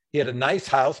cars. He had a nice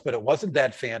house, but it wasn't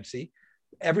that fancy.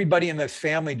 Everybody in this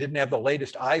family didn't have the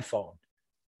latest iPhone,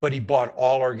 but he bought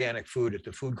all organic food at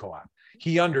the food co-op.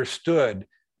 He understood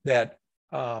that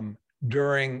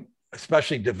during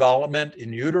especially development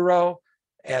in utero,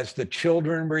 as the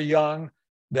children were young,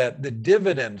 that the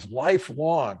dividends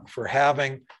lifelong for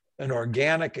having an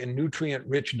organic and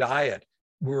nutrient-rich diet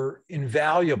were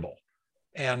invaluable.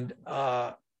 And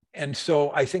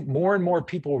so I think more and more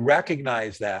people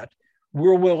recognize that.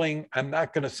 we're willing, I'm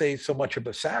not going to say so much of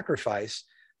a sacrifice,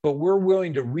 but we're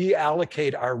willing to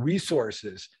reallocate our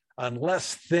resources on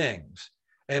less things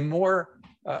and more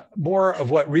of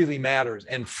what really matters.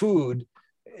 And food,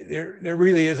 there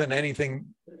really isn't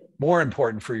anything more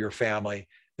important for your family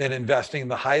than investing in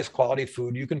the highest quality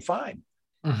food you can find.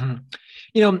 Mm-hmm.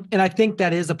 You know, and I think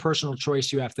that is a personal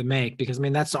choice you have to make, because I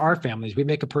mean, that's our families. We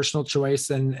make a personal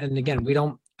choice. And again, we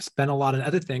don't spend a lot on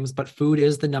other things, but food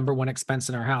is the number one expense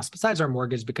in our house, besides our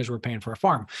mortgage, because we're paying for a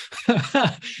farm.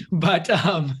 But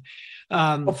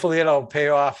hopefully it'll pay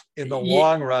off in the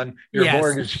long run, your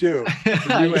mortgage too,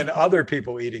 for you and other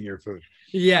people eating your food.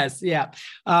 Yes. Yeah.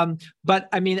 But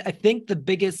I mean, I think the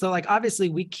biggest, so like, obviously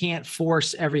we can't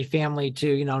force every family to,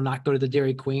 you know, not go to the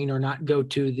Dairy Queen or not go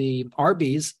to the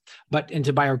Arby's, and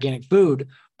to buy organic food.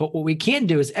 But what we can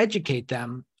do is educate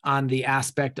them on the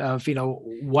aspect of, you know,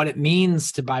 what it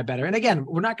means to buy better. And again,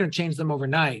 we're not going to change them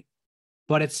overnight,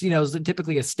 but it's, you know,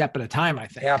 typically a step at a time, I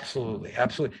think. Absolutely.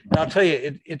 Absolutely. And I'll tell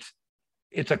you,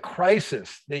 it's a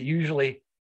crisis that usually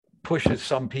pushes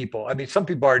some people. I mean, some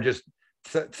people are just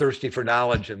thirsty for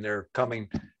knowledge and they're coming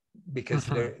because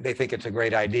they think it's a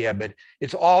great idea, but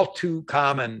it's all too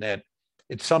common that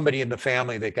it's somebody in the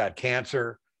family that got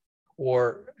cancer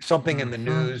or something in the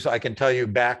news. I can tell you,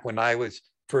 back when I was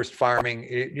first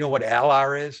farming, you know what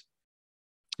ALAR is?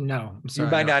 No, I'm sorry.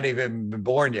 You might not even been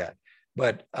born yet,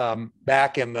 but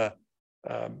back in the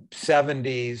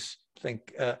 70s, I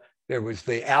think there was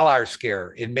the ALAR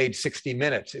scare. It made 60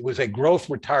 Minutes. It was a growth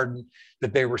retardant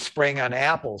that they were spraying on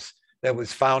apples that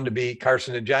was found to be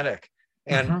carcinogenic.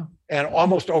 And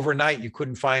almost overnight, you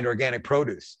couldn't find organic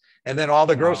produce. And then all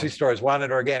the grocery stores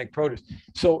wanted organic produce.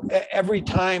 So every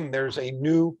time there's a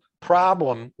new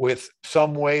problem with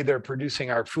some way they're producing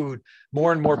our food,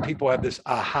 more and more people have this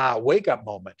aha wake up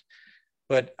moment.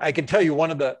 But I can tell you,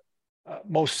 one of the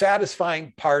most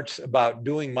satisfying parts about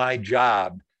doing my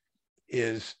job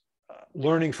is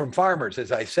learning from farmers,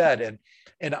 as I said.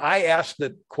 And I ask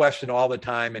the question all the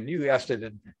time, and you asked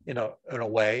it in a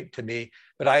way to me,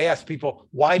 but I ask people,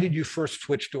 why did you first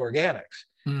switch to organics?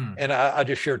 And I'll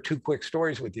just share two quick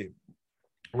stories with you.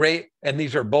 Ray, and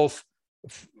these are both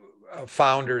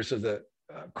founders of the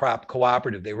Crop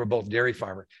Cooperative. They were both dairy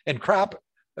farmers. And Crop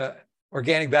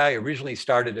Organic Value originally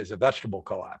started as a vegetable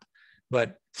co-op,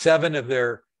 but 7 of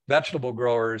their vegetable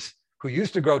growers who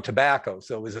used to grow tobacco,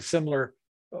 so it was a similar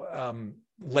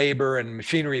labor and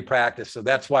machinery practice. So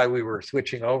that's why we were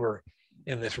switching over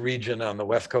in this region on the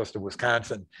west coast of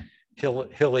Wisconsin,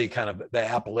 hilly, kind of the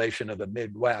Appalachian of the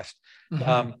Midwest.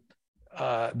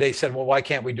 They said, well, why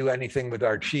can't we do anything with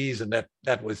our cheese? And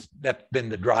that's been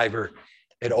the driver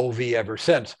at OV ever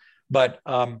since. But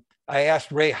I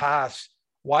asked Ray Haas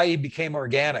why he became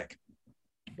organic.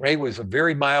 Ray was a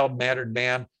very mild-mannered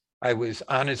man. I was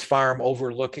on his farm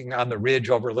on the ridge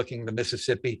overlooking the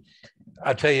Mississippi.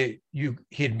 I'll tell you,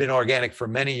 he'd been organic for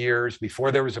many years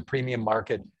before there was a premium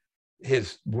market.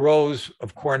 His rows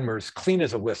of corn were as clean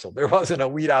as a whistle. There wasn't a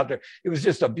weed out there. It was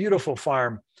just a beautiful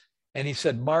farm. And he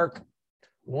said, Mark,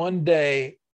 one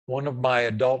day, one of my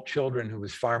adult children who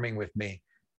was farming with me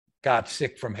got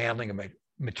sick from handling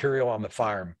material on the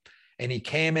farm. And he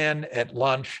came in at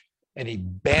lunch and he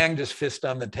banged his fist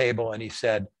on the table and he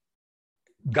said,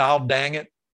 God dang it,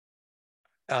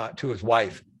 to his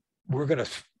wife, we're going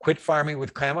to quit farming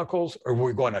with chemicals, or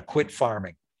we're going to quit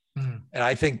farming. And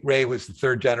I think Ray was the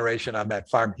 3rd generation on that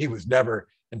farm. He was never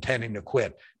intending to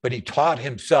quit, but he taught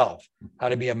himself how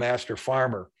to be a master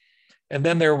farmer. And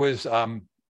then there was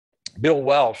Bill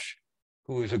Welsh,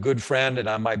 who was a good friend and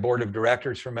on my board of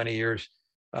directors for many years.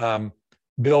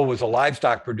 Bill was a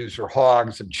livestock producer,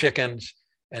 hogs and chickens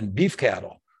and beef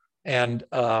cattle. And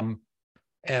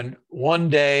one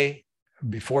day,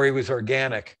 before he was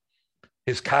organic,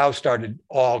 his cows started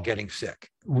all getting sick,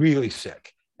 really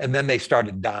sick. And then they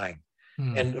started dying.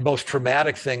 And the most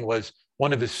traumatic thing was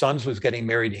one of his sons was getting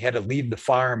married. He had to leave the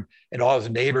farm and all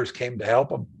his neighbors came to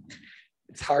help him.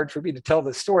 It's hard for me to tell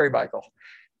this story, Michael,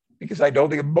 because I know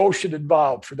the emotion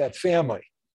involved for that family.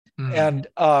 And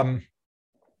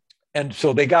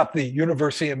so they got the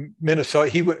University of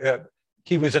Minnesota.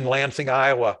 He was in Lansing,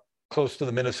 Iowa, close to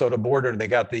the Minnesota border. And they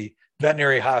got the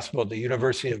veterinary hospital, the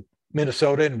University of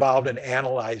Minnesota, involved in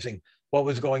analyzing what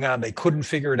was going on. They couldn't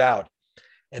figure it out.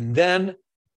 And then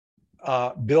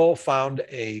Bill found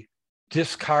a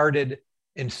discarded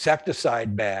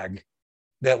insecticide bag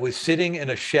that was sitting in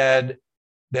a shed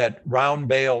that round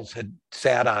bales had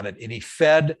sat on it. And he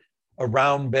fed a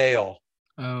round bale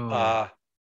to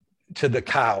the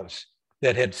cows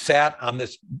that had sat on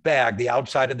this bag, the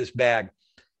outside of this bag.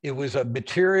 It was a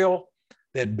material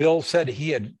that Bill said he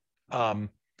had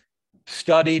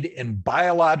studied in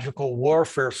biological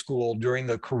warfare school during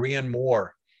the Korean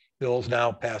War. Bill's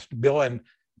now passed. Bill and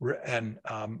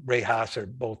Ray Haas are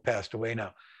both passed away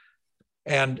now.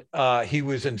 And he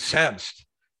was incensed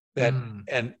that,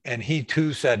 and he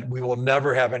too said, we will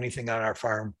never have anything on our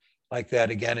farm like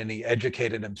that again. And he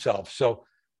educated himself. So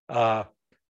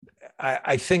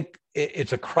I think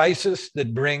it's a crisis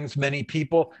that brings many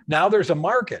people. Now there's a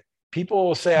market. People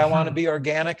will say, I want to be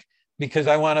organic because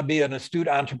I want to be an astute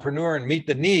entrepreneur and meet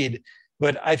the need.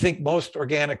 But I think most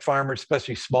organic farmers,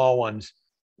 especially small ones,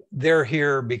 they're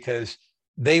here because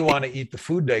they want to eat the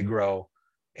food they grow,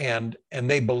 and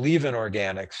they believe in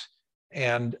organics.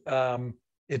 And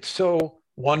it's so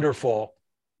wonderful,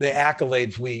 the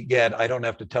accolades we get, I don't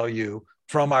have to tell you,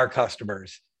 from our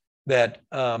customers, that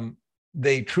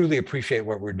they truly appreciate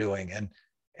what we're doing.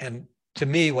 And to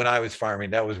me, when I was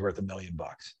farming, that was worth $1 million.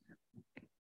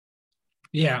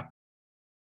 Yeah.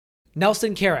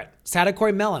 Nelson carrot,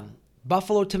 Satakoy melon,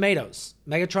 buffalo tomatoes,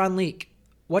 Megatron leek.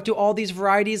 What do all these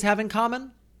varieties have in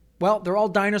common? Well, they're all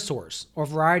dinosaurs, or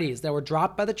varieties that were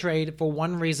dropped by the trade for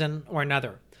one reason or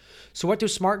another. So what do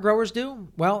smart growers do?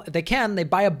 Well, if they can, they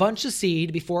buy a bunch of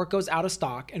seed before it goes out of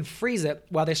stock and freeze it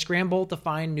while they scramble to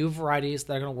find new varieties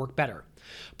that are going to work better.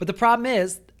 But the problem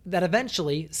is that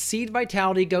eventually seed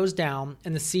vitality goes down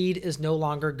and the seed is no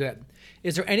longer good.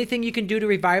 Is there anything you can do to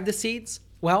revive the seeds?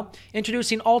 Well,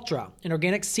 introducing Ultra, an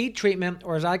organic seed treatment,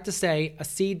 or as I like to say, a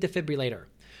seed defibrillator.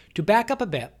 To back up a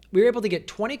bit, we were able to get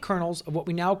 20 kernels of what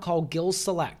we now call Gills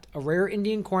Select, a rare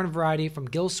Indian corn variety from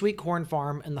Gills Sweet Corn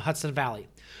Farm in the Hudson Valley.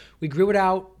 We grew it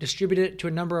out, distributed it to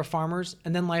a number of farmers,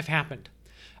 and then life happened.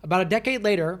 About a decade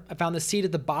later, I found the seed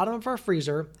at the bottom of our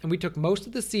freezer, and we took most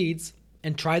of the seeds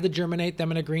and tried to germinate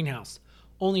them in a greenhouse.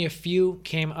 Only a few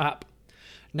came up.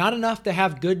 Not enough to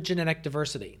have good genetic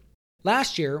diversity.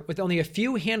 Last year, with only a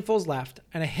few handfuls left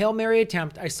and a Hail Mary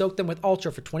attempt, I soaked them with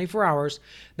Ultra for 24 hours,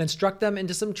 then struck them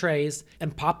into some trays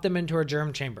and popped them into our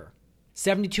germ chamber.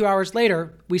 72 hours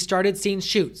later, we started seeing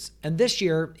shoots, and this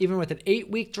year, even with an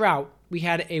 8-week drought, we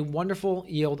had a wonderful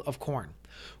yield of corn.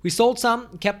 We sold some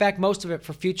and kept back most of it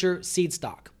for future seed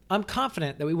stock. I'm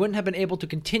confident that we wouldn't have been able to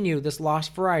continue this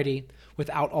lost variety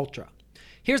without Ultra.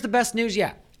 Here's the best news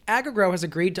yet. AgriGrow has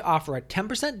agreed to offer a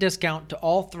 10% discount to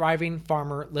all Thriving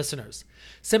Farmer listeners.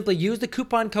 Simply use the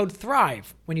coupon code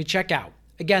THRIVE when you check out.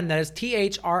 Again, that is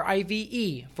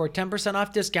THRIVE for a 10%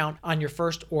 off discount on your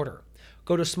first order.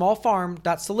 Go to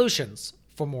smallfarm.solutions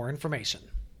for more information.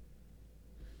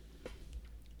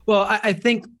 Well, I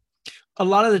think a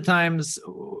lot of the times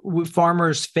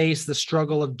farmers face the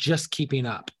struggle of just keeping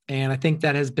up. And I think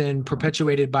that has been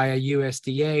perpetuated by a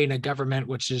USDA and a government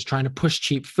which is trying to push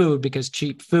cheap food, because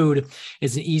cheap food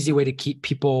is an easy way to keep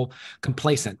people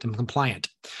complacent and compliant.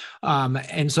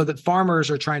 And so that farmers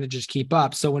are trying to just keep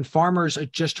up. So when farmers are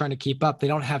just trying to keep up, they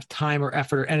don't have time or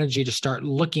effort or energy to start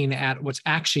looking at what's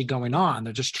actually going on.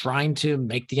 They're just trying to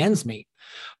make the ends meet.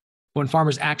 When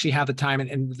farmers actually have the time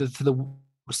and the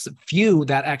few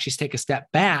that actually take a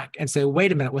step back and say,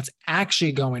 wait a minute, what's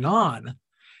actually going on?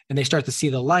 And they start to see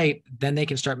the light, then they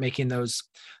can start making those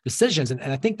decisions. And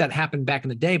I think that happened back in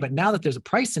the day, but now that there's a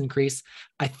price increase,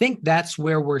 I think that's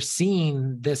where we're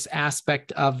seeing this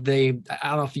aspect of just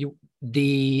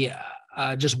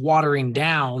watering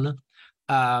down,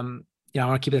 I want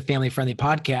to keep it a family friendly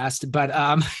podcast, but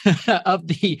of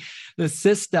the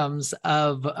systems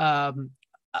of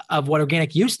what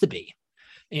organic used to be.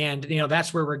 And,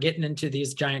 that's where we're getting into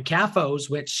these giant CAFOs,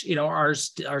 which,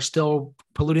 are still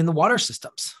polluting the water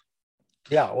systems.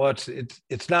 Yeah. Well,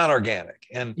 it's not organic.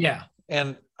 And yeah.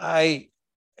 And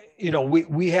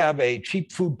we have a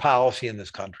cheap food policy in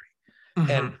this country.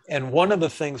 Mm-hmm. And one of the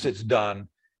things it's done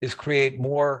is create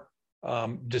more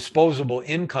disposable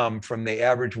income from the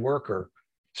average worker,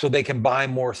 so they can buy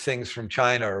more things from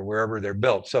China or wherever they're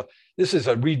built. So this is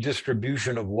a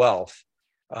redistribution of wealth.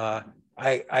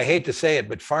 I hate to say it,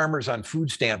 but farmers on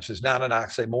food stamps is not an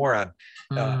oxymoron.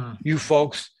 You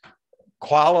folks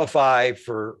qualify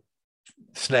for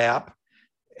SNAP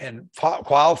and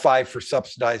qualify for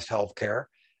subsidized health care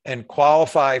and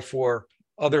qualify for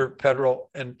other federal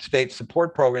and state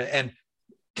support programs and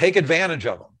take advantage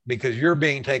of them, because you're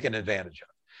being taken advantage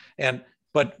of.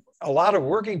 But a lot of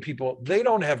working people, they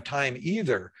don't have time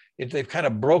either. They've kind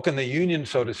of broken the union,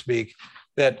 so to speak,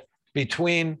 that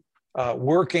between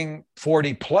working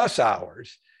 40 plus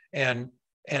hours and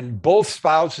both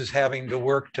spouses having to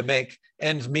work to make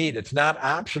ends meet. It's not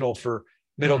optional for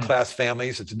middle-class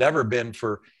families. It's never been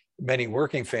for many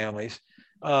working families.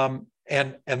 And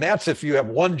that's if you have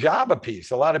one job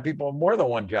apiece. A lot of people have more than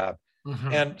one job.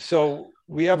 Mm-hmm. And so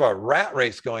we have a rat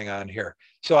race going on here.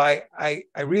 So I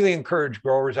really encourage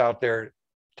growers out there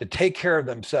to take care of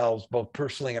themselves, both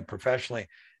personally and professionally.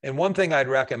 And one thing I'd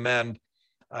recommend,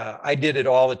 I did it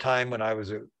all the time when I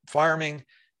was farming,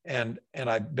 and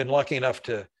I've been lucky enough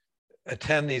to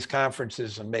attend these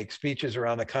conferences and make speeches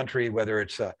around the country, whether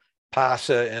it's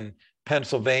PASA in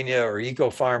Pennsylvania or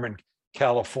EcoFarm in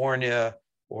California,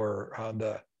 or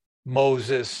the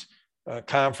Moses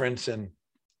conference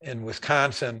in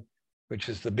Wisconsin, which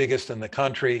is the biggest in the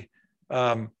country.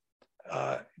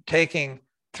 Taking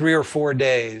 3 or 4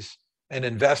 days and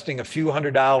investing a few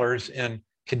 $100s in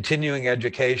continuing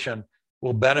education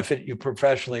will benefit you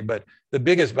professionally. But the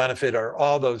biggest benefit are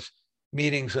all those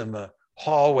meetings in the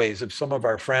hallways of some of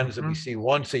our friends that we see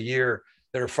once a year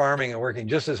that are farming and working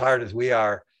just as hard as we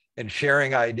are, and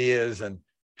sharing ideas and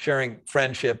sharing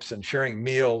friendships and sharing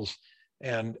meals.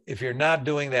 And if you're not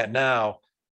doing that now,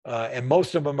 and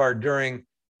most of them are during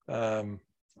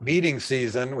meeting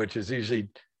season, which is usually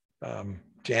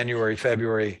January,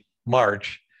 February,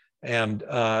 March. And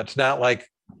it's not like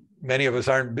many of us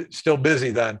aren't still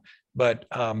busy then, but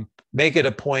make it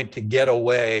a point to get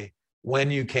away when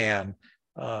you can,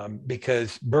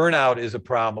 because burnout is a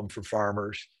problem for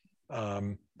farmers.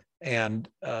 And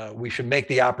we should make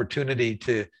the opportunity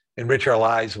to enrich our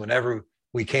lives whenever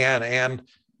we can. And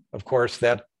of course,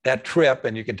 that trip,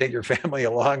 and you can take your family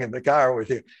along in the car with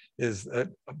you, is a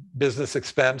business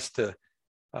expense to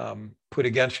put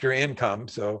against your income.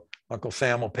 So Uncle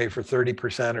Sam will pay for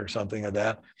 30% or something of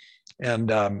that.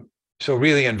 And so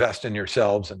really invest in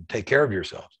yourselves and take care of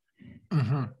yourselves.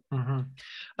 One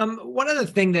other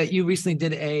thing that you recently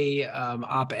did a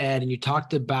op-ed, and you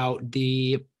talked about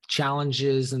the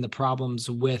challenges and the problems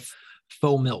with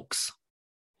faux milks.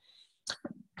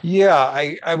 Yeah,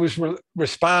 I was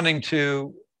responding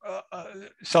to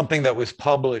something that was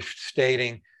published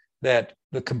stating that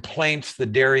the complaints the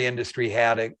dairy industry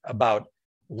had about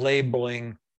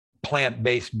labeling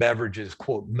plant-based beverages,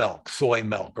 quote, milk, soy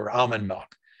milk or almond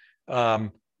milk,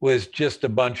 was just a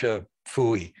bunch of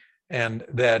phooey, and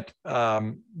that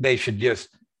they should just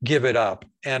give it up.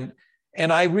 And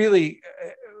I really,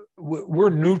 we're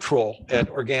neutral at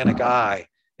Organic Eye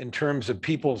in terms of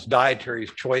people's dietary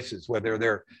choices, whether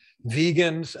they're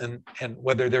vegans and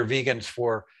whether they're vegans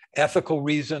for ethical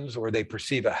reasons, or they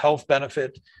perceive a health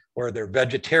benefit, or they're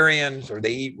vegetarians, or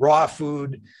they eat raw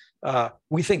food.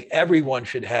 We think everyone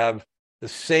should have the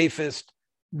safest,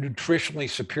 nutritionally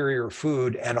superior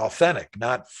food, and authentic,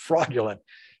 not fraudulent.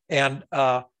 And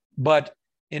but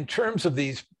in terms of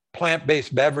these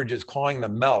plant-based beverages, calling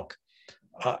them milk,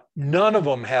 none of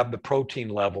them have the protein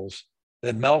levels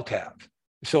that milk have.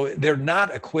 So they're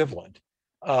not equivalent.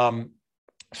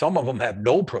 Some of them have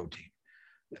no protein.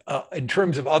 In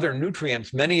terms of other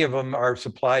nutrients, many of them are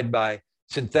supplied by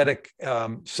synthetic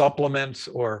supplements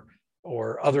or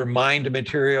other mined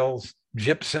materials,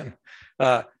 gypsum,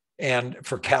 and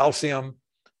for calcium.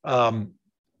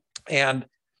 And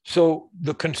so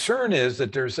the concern is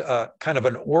that there's a kind of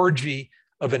an orgy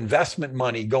of investment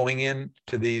money going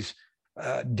into these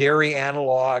dairy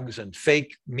analogs and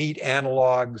fake meat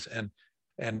analogs,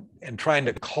 and trying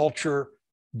to culture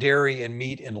dairy and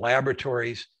meat in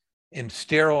laboratories in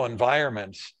sterile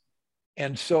environments.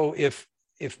 And so if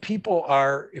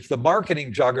the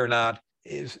marketing juggernaut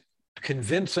is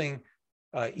convincing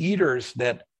eaters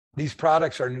that these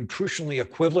products are nutritionally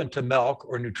equivalent to milk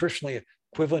or nutritionally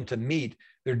equivalent to meat,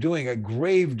 they're doing a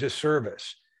grave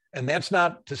disservice. And that's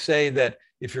not to say that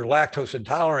if you're lactose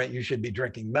intolerant, you should be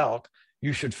drinking milk.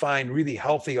 You should find really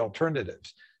healthy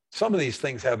alternatives. Some of these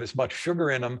things have as much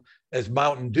sugar in them as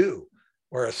Mountain Dew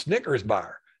or a Snickers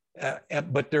bar.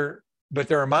 But there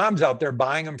are moms out there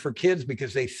buying them for kids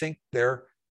because they think they're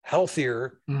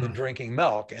healthier than drinking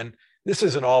milk. And this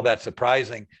isn't all that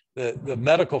surprising. The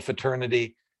medical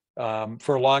fraternity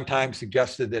for a long time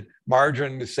suggested that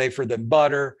margarine was safer than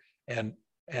butter, and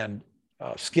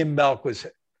skim milk was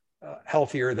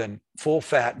healthier than full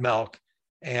fat milk.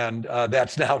 And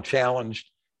that's now challenged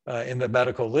in the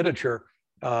medical literature.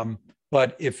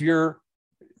 But if you're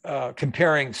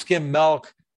comparing skim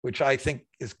milk, which I think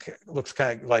looks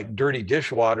kind of like dirty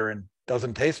dishwater and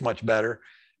doesn't taste much better,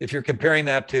 if you're comparing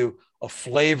that to a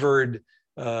flavored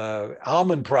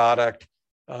almond product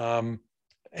and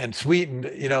sweetened,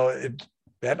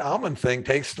 that almond thing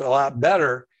tastes a lot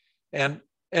better. And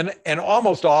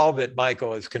almost all of it,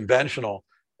 Michael, is conventional.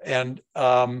 And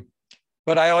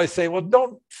but I always say, well,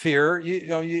 don't fear.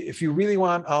 If you really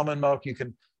want almond milk, you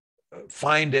can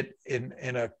find it in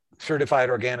a certified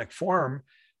organic form.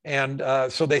 And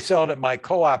so they sell it at my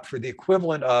co-op for the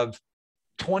equivalent of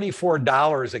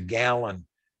 $24 a gallon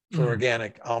for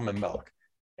organic almond milk.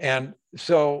 And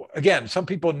so again, some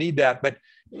people need that, but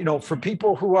for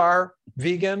people who are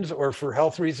vegans or for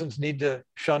health reasons need to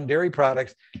shun dairy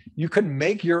products, you can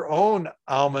make your own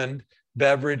almond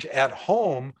beverage at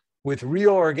home with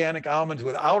real organic almonds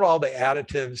without all the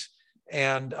additives,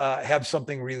 and have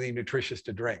something really nutritious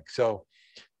to drink. So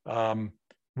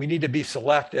we need to be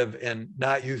selective and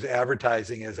not use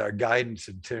advertising as our guidance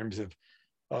in terms of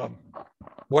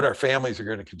what our families are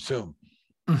going to consume.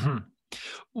 Mm-hmm.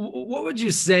 What would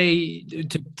you say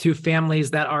to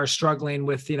families that are struggling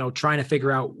with, trying to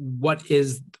figure out what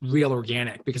is real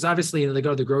organic? Because obviously, they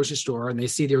go to the grocery store and they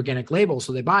see the organic label,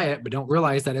 so they buy it, but don't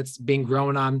realize that it's being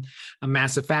grown on a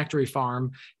massive factory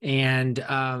farm and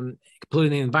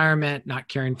polluting the environment, not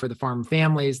caring for the farm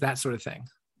families, that sort of thing.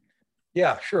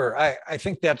 Yeah, sure. I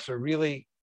think that's a really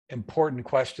important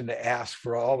question to ask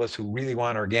for all of us who really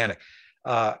want organic.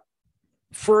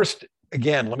 First,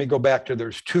 again, let me go back to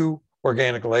there's two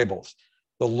organic labels: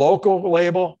 the local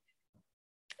label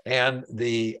and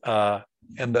the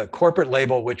corporate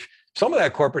label, which some of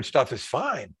that corporate stuff is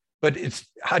fine, but it's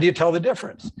how do you tell the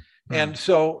difference? Mm-hmm. And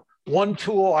so one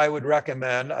tool I would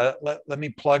recommend, let me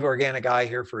plug Organic Eye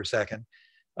here for a second.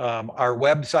 Our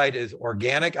website is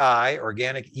organic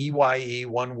EYE,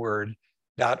 one word,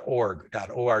 .org,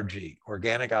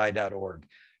 organiceye.org.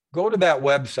 Go to that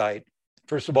website.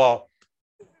 First of all,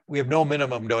 we have no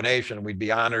minimum donation. We'd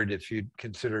be honored if you'd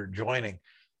consider joining.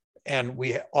 And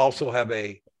we also have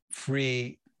a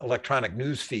free electronic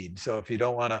news feed. So if you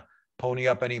don't want to pony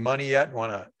up any money yet and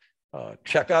want to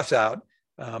check us out,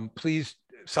 please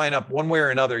sign up one way or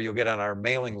another. You'll get on our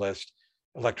mailing list,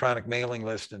 electronic mailing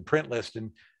list and print list,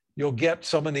 and you'll get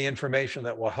some of the information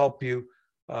that will help you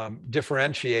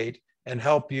differentiate and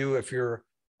help you, if you're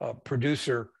a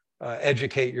producer,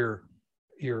 educate your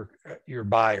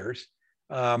buyers.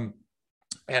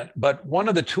 But one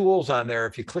of the tools on there,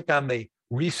 if you click on the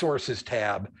resources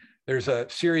tab, there's a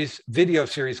video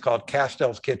series called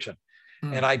Castell's Kitchen.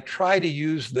 And I try to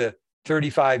use the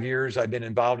 35 years I've been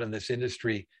involved in this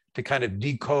industry to kind of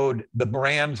decode the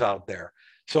brands out there.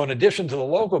 So in addition to the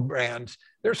local brands,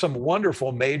 there's some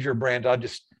wonderful major brands. I'll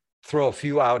just throw a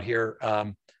few out here.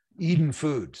 Eden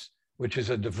Foods, which is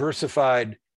a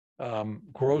diversified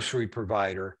grocery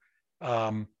provider.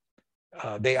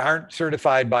 They aren't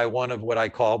certified by one of what I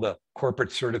call the corporate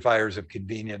certifiers of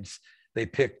convenience. They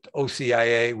picked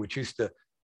OCIA, which used to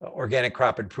Organic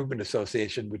Crop Improvement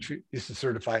Association, which used to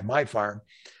certify my farm.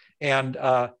 And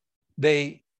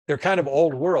they're kind of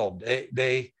old world.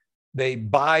 They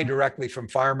buy directly from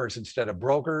farmers instead of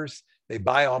brokers. They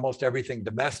buy almost everything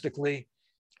domestically.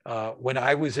 When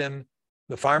I was in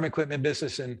the farm equipment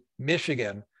business in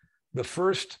Michigan, the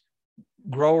first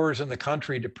growers in the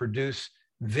country to produce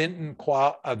Vinton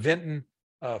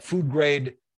food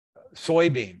grade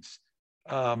soybeans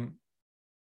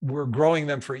were growing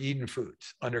them for Eden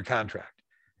Foods under contract.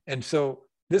 And so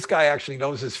this guy actually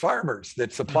knows his farmers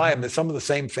that supply him. That some of the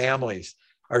same families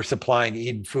are supplying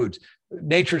Eden Foods.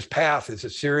 Nature's Path is a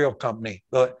cereal company,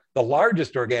 the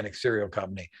largest organic cereal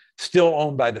company, still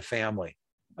owned by the family.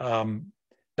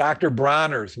 Dr.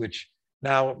 Bronner's, which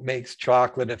now makes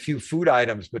chocolate and a few food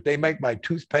items, but they make my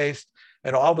toothpaste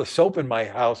and all the soap in my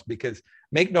house, because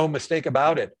make no mistake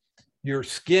about it, your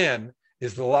skin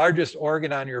is the largest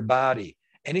organ on your body.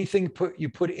 Anything you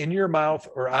put in your mouth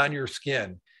or on your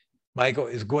skin, Michael,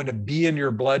 is going to be in your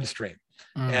bloodstream.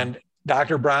 And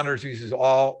Dr. Bronner's uses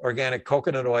all organic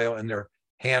coconut oil in their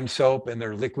hand soap and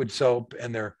their liquid soap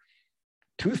and their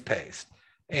toothpaste.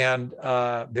 And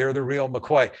they're the real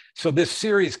McCoy. So this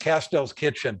series, Castell's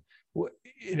Kitchen,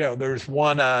 there's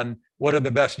one on what are the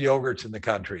best yogurts in the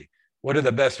country? What are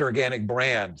the best organic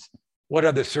brands? What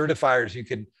are the certifiers you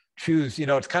can choose?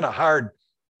 It's kind of hard.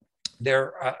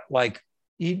 They're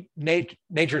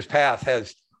Nature's Path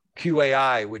has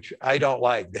QAI, which I don't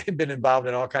like. They've been involved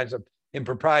in all kinds of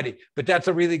impropriety, but that's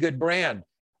a really good brand.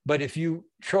 But if you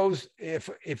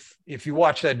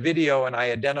watch that video and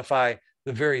I identify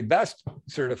the very best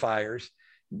certifiers,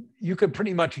 you could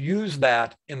pretty much use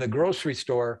that in the grocery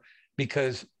store,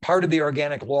 because part of the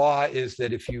organic law is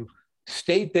that if you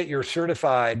state that you're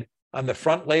certified on the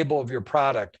front label of your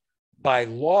product, by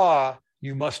law,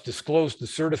 you must disclose the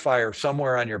certifier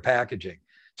somewhere on your packaging.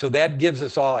 So that gives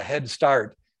us all a head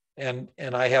start. And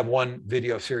I have one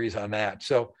video series on that.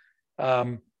 So,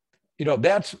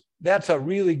 that's a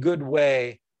really good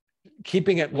way,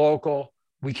 keeping it local.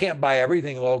 We can't buy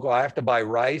everything local. I have to buy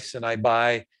rice, and I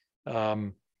buy,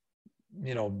 my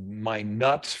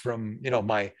nuts from,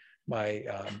 my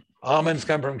almonds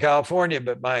come from California,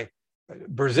 but my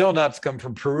Brazil nuts come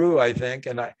from Peru, I think.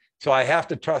 And so I have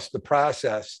to trust the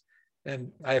process,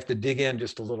 and I have to dig in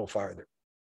just a little farther.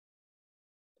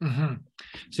 Mm-hmm.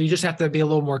 So you just have to be a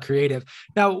little more creative.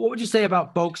 Now, what would you say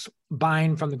about folks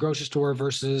buying from the grocery store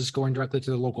versus going directly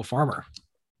to the local farmer?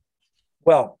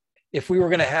 Well, if we were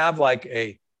going to have like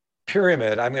a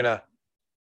pyramid, I'm going to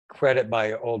credit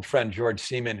my old friend George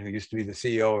Seaman, who used to be the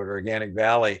CEO at Organic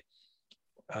Valley.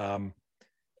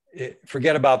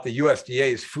 Forget about the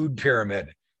USDA's food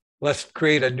pyramid. Let's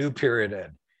create a new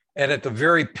pyramid. And at the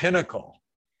very pinnacle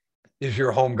is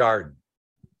your home garden.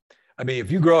 I mean,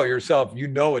 if you grow it yourself, you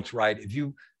know it's right. If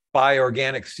you buy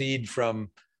organic seed from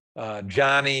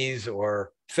Johnny's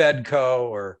or Fedco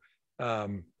or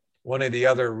one of the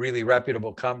other really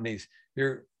reputable companies,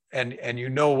 and you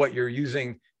know what you're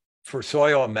using for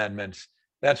soil amendments,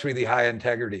 that's really high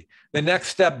integrity. The next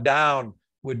step down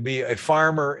would be a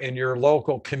farmer in your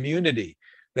local community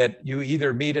that you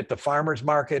either meet at the farmer's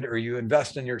market or you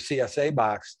invest in your CSA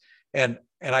box. And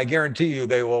I guarantee you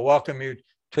they will welcome you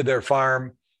to their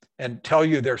farm and tell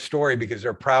you their story because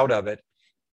they're proud of it.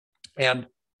 And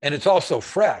it's also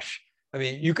fresh. I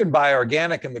mean, you can buy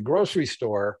organic in the grocery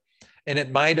store and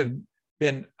it might have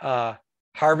been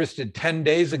harvested 10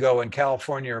 days ago in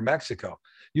California or Mexico.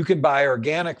 You can buy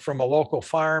organic from a local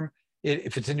farm.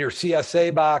 If it's in your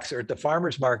CSA box or at the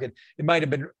farmer's market, it might have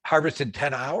been harvested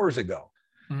 10 hours ago.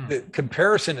 The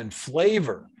comparison in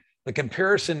flavor, the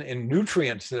comparison in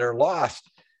nutrients that are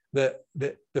lost, the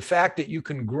fact that you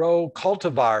can grow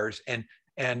cultivars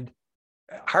and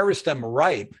harvest them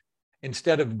ripe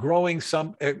instead of growing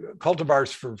some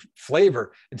cultivars for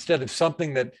flavor, instead of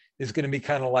something that is going to be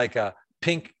kind of like a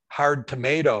pink hard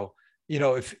tomato. You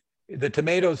know, if the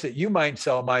tomatoes that you might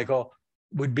sell, Michael,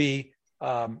 would be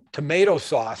tomato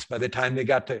sauce by the time they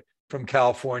got from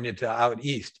California to out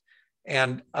east.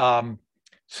 And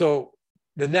so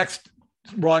the next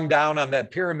rung down on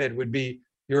that pyramid would be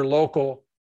your local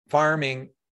farming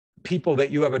people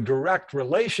that you have a direct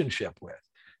relationship with.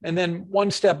 And then one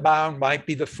step down might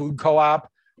be the food co-op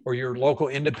or your local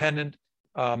independent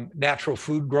natural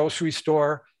food grocery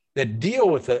store that deal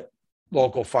with the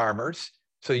local farmers.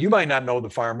 So you might not know the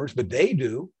farmers, but they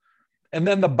do. And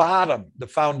then the bottom, the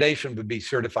foundation, would be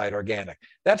certified organic.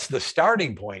 That's the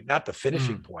starting point, not the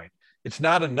finishing point. It's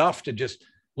not enough to just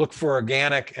look for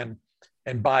organic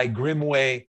and buy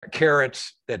Grimway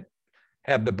carrots that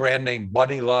have the brand name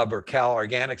Bunny Love or Cal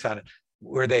Organics on it,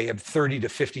 where they have 30 to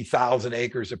 50,000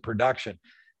 acres of production.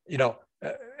 You know,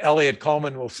 Elliot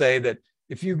Coleman will say that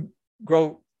if you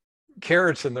grow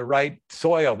carrots in the right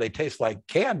soil, they taste like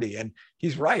candy. And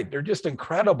he's right. They're just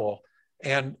incredible.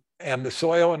 And the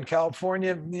soil in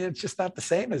California, it's just not the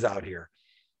same as out here.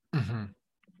 Mm-hmm.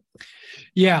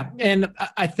 Yeah. And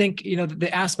I think, you know,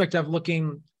 the aspect of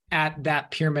looking at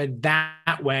that pyramid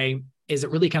that way is it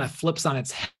really kind of flips on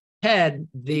its head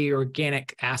the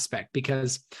organic aspect,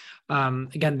 because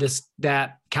again,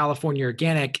 that California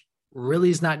organic really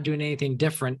is not doing anything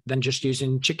different than just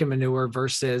using chicken manure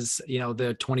versus, you know,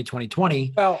 the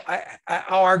 2020. Well,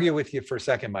 I'll argue with you for a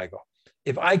second, Michael.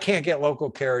 If I can't get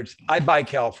local carrots, I buy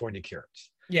California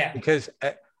carrots. Yeah. Because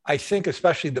I think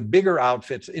especially the bigger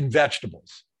outfits in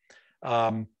vegetables,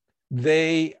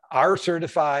 they are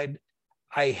certified.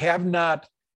 I have not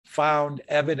found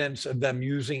evidence of them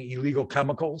using illegal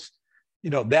chemicals. You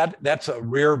know, that's a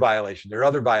rare violation. There are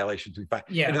other violations we find.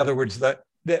 Yeah. In other words,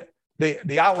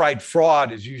 the outright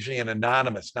fraud is usually an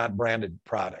anonymous, not branded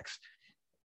products.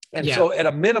 And so at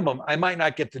a minimum, I might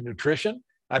not get the nutrition.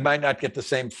 I might not get the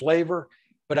same flavor,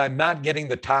 but I'm not getting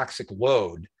the toxic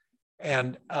load.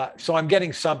 And so I'm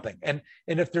getting something. And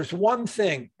if there's one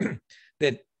thing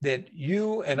that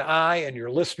you and I and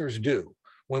your listeners do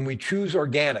when we choose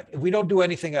organic, if we don't do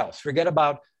anything else, forget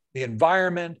about the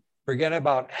environment, forget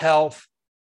about health,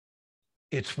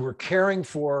 we're caring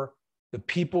for the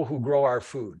people who grow our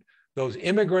food. Those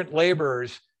immigrant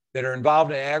laborers that are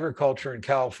involved in agriculture in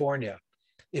California,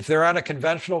 if they're on a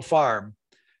conventional farm,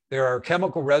 there are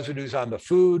chemical residues on the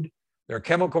food, there are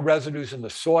chemical residues in the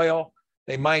soil.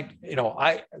 They might, you know,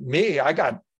 I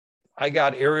got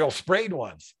aerial sprayed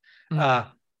once.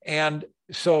 And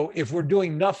so if we're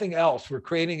doing nothing else, we're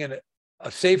creating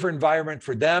a safer environment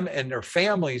for them and their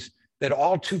families that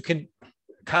all too can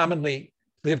commonly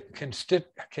live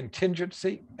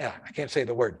contingency. I can't say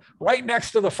the word. Right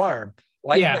next to the farm,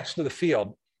 next to the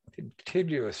field,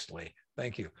 contiguously.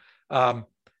 Thank you.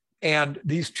 And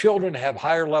these children have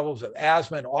higher levels of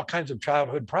asthma and all kinds of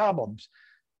childhood problems.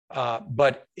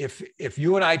 But if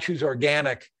you and I choose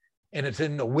organic and it's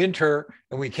in the winter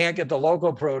and we can't get the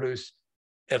local produce,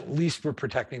 at least we're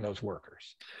protecting those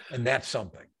workers. And that's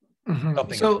something.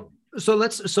 Mm-hmm. So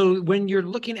So when you're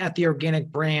looking at the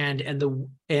organic brand and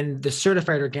the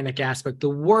certified organic aspect, the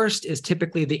worst is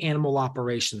typically the animal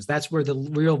operations. That's where the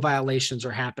real violations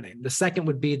are happening. The second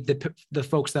would be the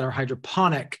folks that are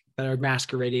hydroponic that are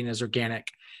masquerading as organic.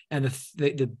 And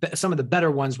some of the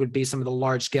better ones would be some of the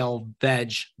large scale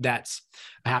veg that's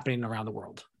happening around the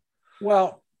world.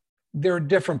 Well, there are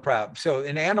different problems. So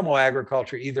in animal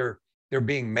agriculture, either they're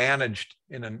being managed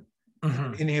in an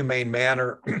inhumane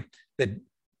manner that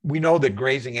we know that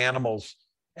grazing animals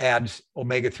adds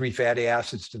omega-3 fatty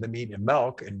acids to the meat and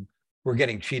milk, and we're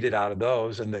getting cheated out of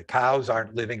those. And the cows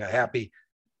aren't living a happy,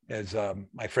 as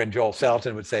my friend Joel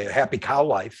Salatin would say, a happy cow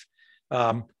life.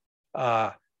 But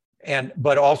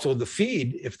also the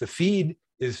feed, if the feed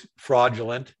is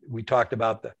fraudulent, we talked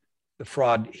about the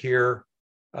fraud here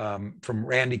from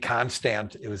Randy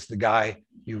Constant. It was the guy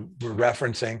you were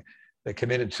referencing that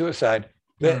committed suicide.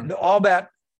 All that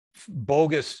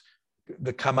bogus,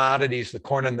 the commodities, the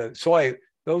corn and the soy,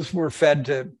 those were fed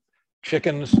to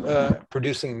chickens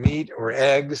producing meat or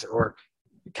eggs or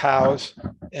cows.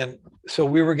 And so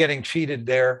we were getting cheated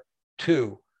there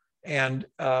too. And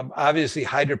obviously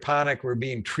hydroponic, we're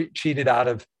being cheated out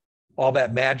of all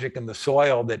that magic in the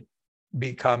soil that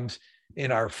becomes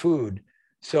in our food.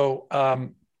 So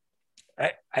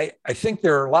I think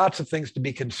there are lots of things to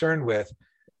be concerned with,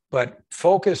 but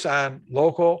focus on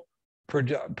local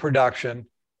production.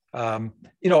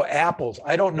 Apples,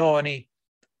 I don't know any,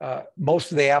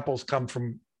 most of the apples come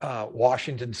from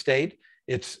Washington State.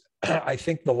 It's, I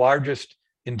think, the largest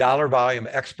in dollar volume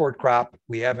export crop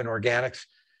we have in organics.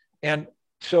 And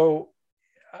so,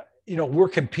 we're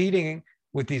competing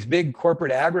with these big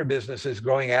corporate agribusinesses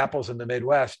growing apples in the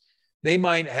Midwest. They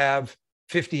might have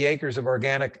 50 acres of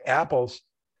organic apples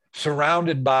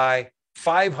surrounded by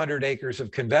 500 acres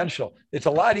of conventional. It's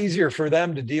a lot easier for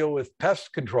them to deal with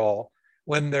pest control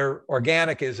when their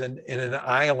organic is in an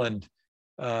island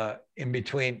in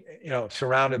between,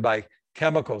 surrounded by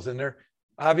chemicals. And they're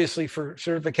obviously, for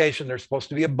certification, there's supposed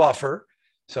to be a buffer.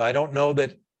 So I don't know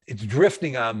that it's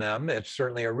drifting on them. It's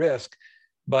certainly a risk.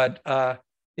 But,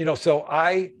 so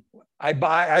I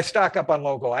stock up on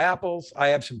local apples. I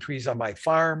have some trees on my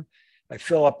farm. I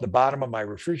fill up the bottom of my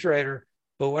refrigerator.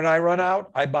 But when I run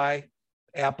out, I buy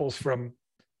apples from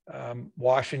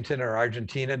Washington or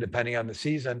Argentina, depending on the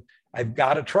season. I've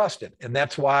got to trust it. And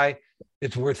that's why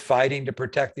it's worth fighting to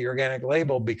protect the organic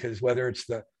label, because whether it's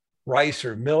the rice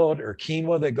or millet or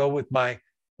quinoa that go with my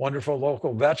wonderful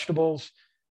local vegetables,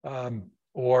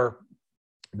 or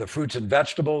the fruits and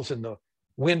vegetables in the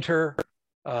winter,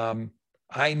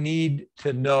 I need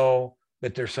to know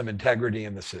that there's some integrity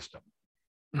in the system.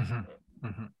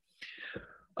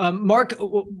 Mark,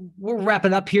 we're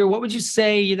wrapping up here. What would you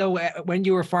say, when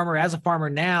you were a farmer, as a farmer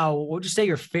now, what would you say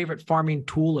your favorite farming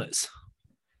tool is?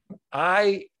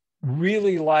 I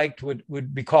really liked what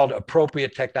would be called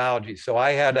appropriate technology. So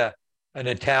I had an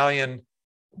Italian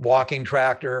walking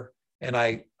tractor, and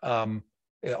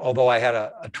although I had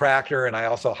a tractor and I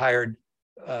also hired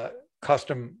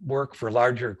custom work with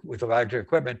larger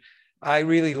equipment, I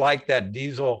really liked that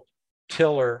diesel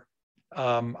tiller.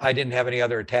 I didn't have any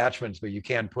other attachments, but you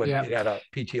can put it had a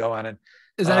PTO on it.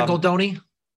 Is that a Goldoni?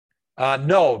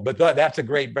 No, but that's a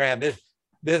great brand.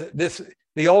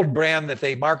 The old brand that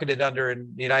they marketed under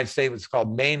in the United States was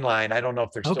called Mainline. I don't know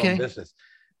if they're still in business,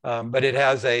 but it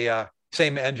has a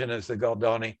same engine as the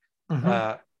Goldoni.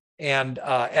 And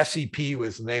SEP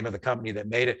was the name of the company that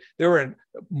made it. There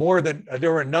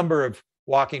were a number of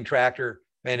walking tractor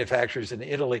manufacturers in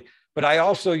Italy, but I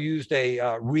also used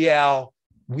a Real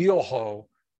wheel hoe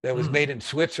that was made in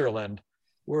Switzerland,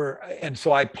 and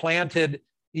so I planted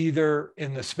either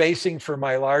in the spacing for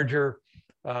my larger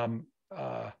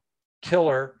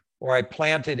tiller, or I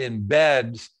planted in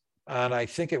beds on, I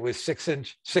think it was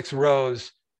 6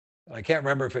 rows. I can't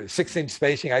remember if it was 6-inch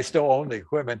spacing. I still own the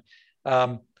equipment.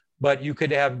 But you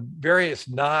could have various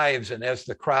knives, and as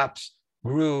the crops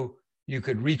grew, you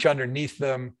could reach underneath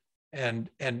them and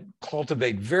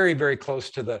cultivate very, very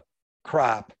close to the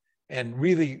crop. And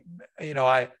really,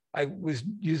 I was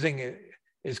using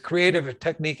as creative a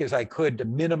technique as I could to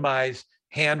minimize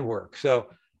handwork. So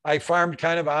I farmed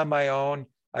kind of on my own.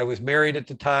 I was married at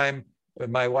the time, but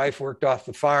my wife worked off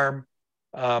the farm.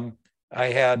 I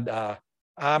had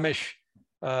Amish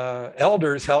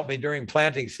elders help me during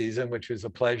planting season, which was a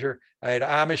pleasure. I had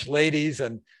Amish ladies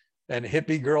and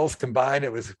hippie girls combined.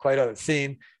 It was quite a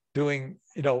scene doing,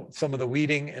 some of the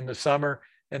weeding in the summer.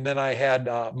 And then I had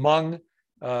Hmong,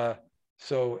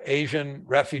 so Asian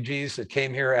refugees that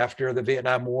came here after the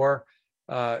Vietnam War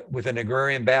with an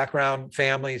agrarian background,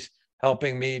 families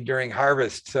helping me during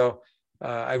harvest. So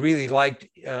I really liked,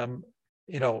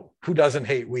 who doesn't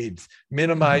hate weeds?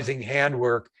 Minimizing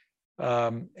handwork.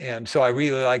 And so I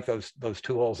really like those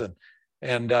tools.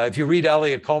 And if you read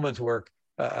Elliot Coleman's work,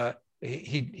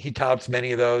 he touts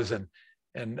many of those, and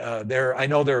I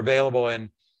know they're available and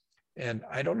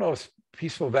I don't know if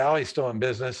Peaceful Valley is still in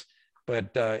business,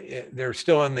 but they're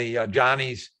still in the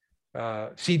Johnny's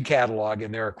seed catalog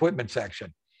in their equipment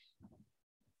section.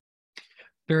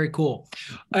 Very cool.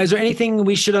 Is there anything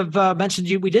we should have mentioned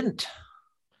we didn't?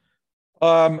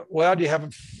 Well, do you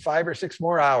have 5 or 6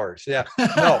 more hours? Yeah.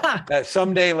 No,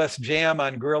 someday let's jam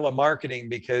on guerrilla marketing,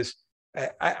 because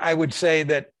I would say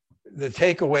that the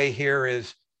takeaway here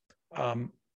is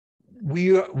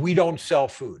we don't sell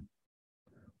food.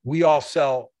 We all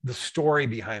sell the story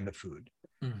behind the food.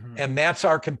 Mm-hmm. And that's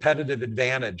our competitive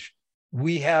advantage.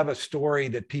 We have a story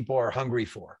that people are hungry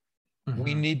for. Mm-hmm.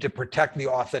 We need to protect the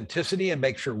authenticity and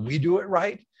make sure we do it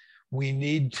right. We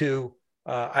need to,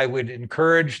 I would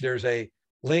encourage, there's a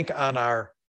link on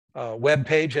our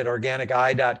webpage at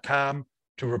organiceye.com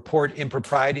to report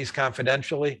improprieties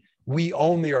confidentially. We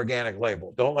own the organic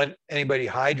label. Don't let anybody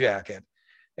hijack it.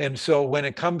 And so when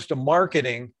it comes to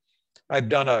marketing, I've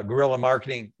done a guerrilla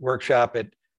marketing workshop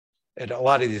at a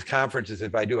lot of these conferences.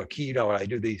 If I do a keynote, I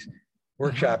do these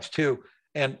workshops too.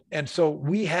 And so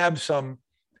we have some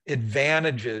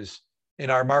advantages in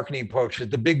our marketing approach that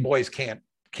the big boys can't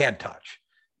touch.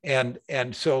 And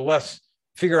so let's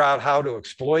figure out how to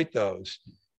exploit those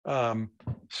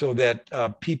so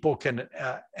that people can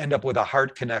end up with a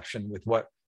heart connection with what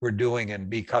we're doing and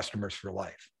be customers for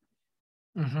life.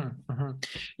 Mm-hmm, mm-hmm.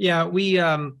 Yeah, we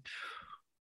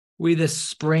this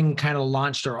spring kind of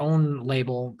launched our own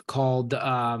label called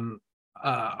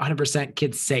 100%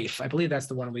 Kids Safe. I believe that's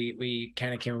the one we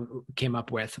kind of came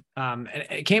up with. And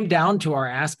it came down to our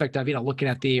aspect of, looking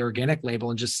at the organic label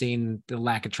and just seeing the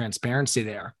lack of transparency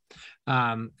there.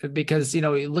 Because,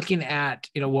 looking at,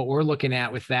 what we're looking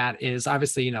at with that is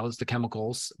obviously, it's the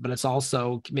chemicals, but it's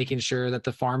also making sure that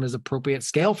the farm is appropriate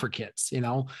scale for kids.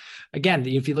 Again,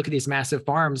 if you look at these massive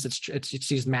farms, it's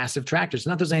these massive tractors.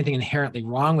 Not that there's anything inherently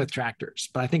wrong with tractors,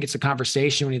 but I think it's a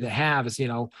conversation we need to have is,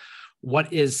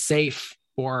 what is safe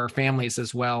for families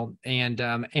as well.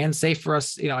 And safe for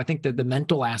us, I think that the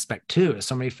mental aspect too, is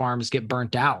so many farms get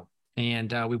burnt out,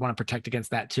 and we want to protect against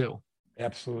that too.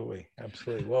 Absolutely.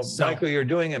 Well, Michael, you're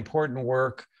doing important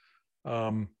work.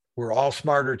 We're all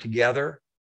smarter together.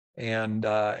 And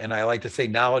I like to say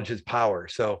knowledge is power.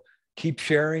 So keep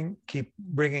sharing, keep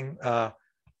bringing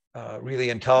really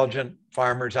intelligent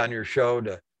farmers on your show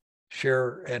to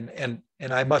share. And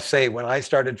I must say, when I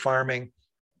started farming,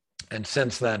 and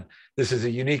since then, this is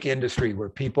a unique industry where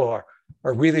people are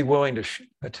really willing to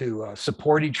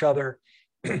support each other,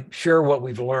 share what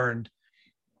we've learned,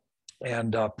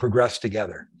 and progress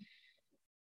together.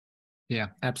 Yeah,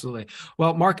 absolutely.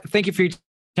 Well, Mark, thank you for your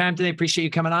time today. Appreciate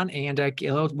you coming on, and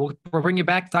we'll bring you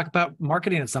back to talk about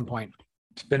marketing at some point.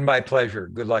 It's been my pleasure.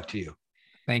 Good luck to you.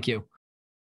 Thank you.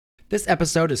 This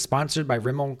episode is sponsored by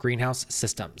Rimmel Greenhouse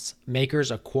Systems, makers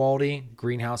of quality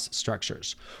greenhouse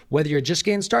structures. Whether you're just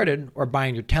getting started or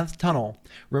buying your 10th tunnel,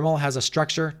 Rimmel has a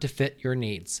structure to fit your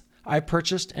needs. I've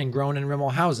purchased and grown in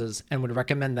Rimmel houses and would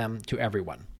recommend them to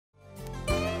everyone.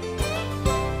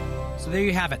 So there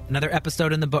you have it, another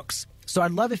episode in the books. So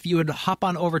I'd love if you would hop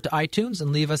on over to iTunes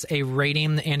and leave us a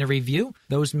rating and a review.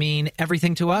 Those mean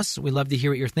everything to us. We love to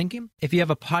hear what you're thinking. If you have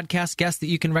a podcast guest that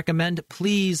you can recommend,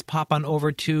 please pop on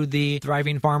over to the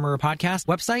Thriving Farmer Podcast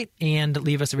website and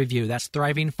leave us a review. That's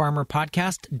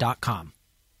thrivingfarmerpodcast.com.